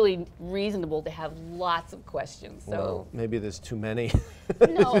really reasonable to have lots of questions. So Well, maybe there's too many.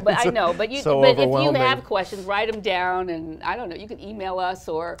 no, but I know. But you, so but if you overwhelming. have questions, write them down, and I don't know. You can email us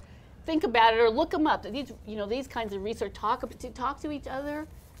or think about it or look them up. These, you know, these kinds of research. Talk to each other.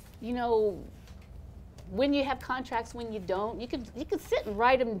 You know, when you have contracts, when you don't, you could sit and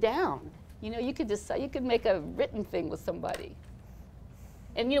write them down. You know, you could decide. You could make a written thing with somebody.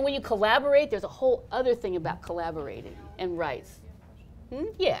 And you know, when you collaborate, there's a whole other thing about collaborating and rights.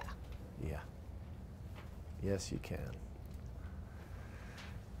 Yeah. Yeah. Yes, you can.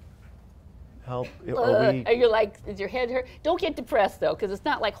 Help. Are we? You're like, is your head hurt? Don't get depressed though, because it's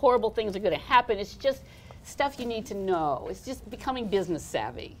not like horrible things are going to happen. It's just stuff you need to know. It's just becoming business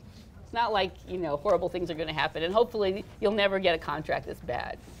savvy. It's not like, you know, horrible things are going to happen, and hopefully you'll never get a contract that's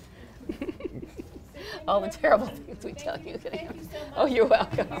bad. All the terrible things we tell you. Thank you so much. Oh, you're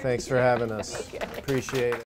welcome. Thanks for having us. Okay. Appreciate it.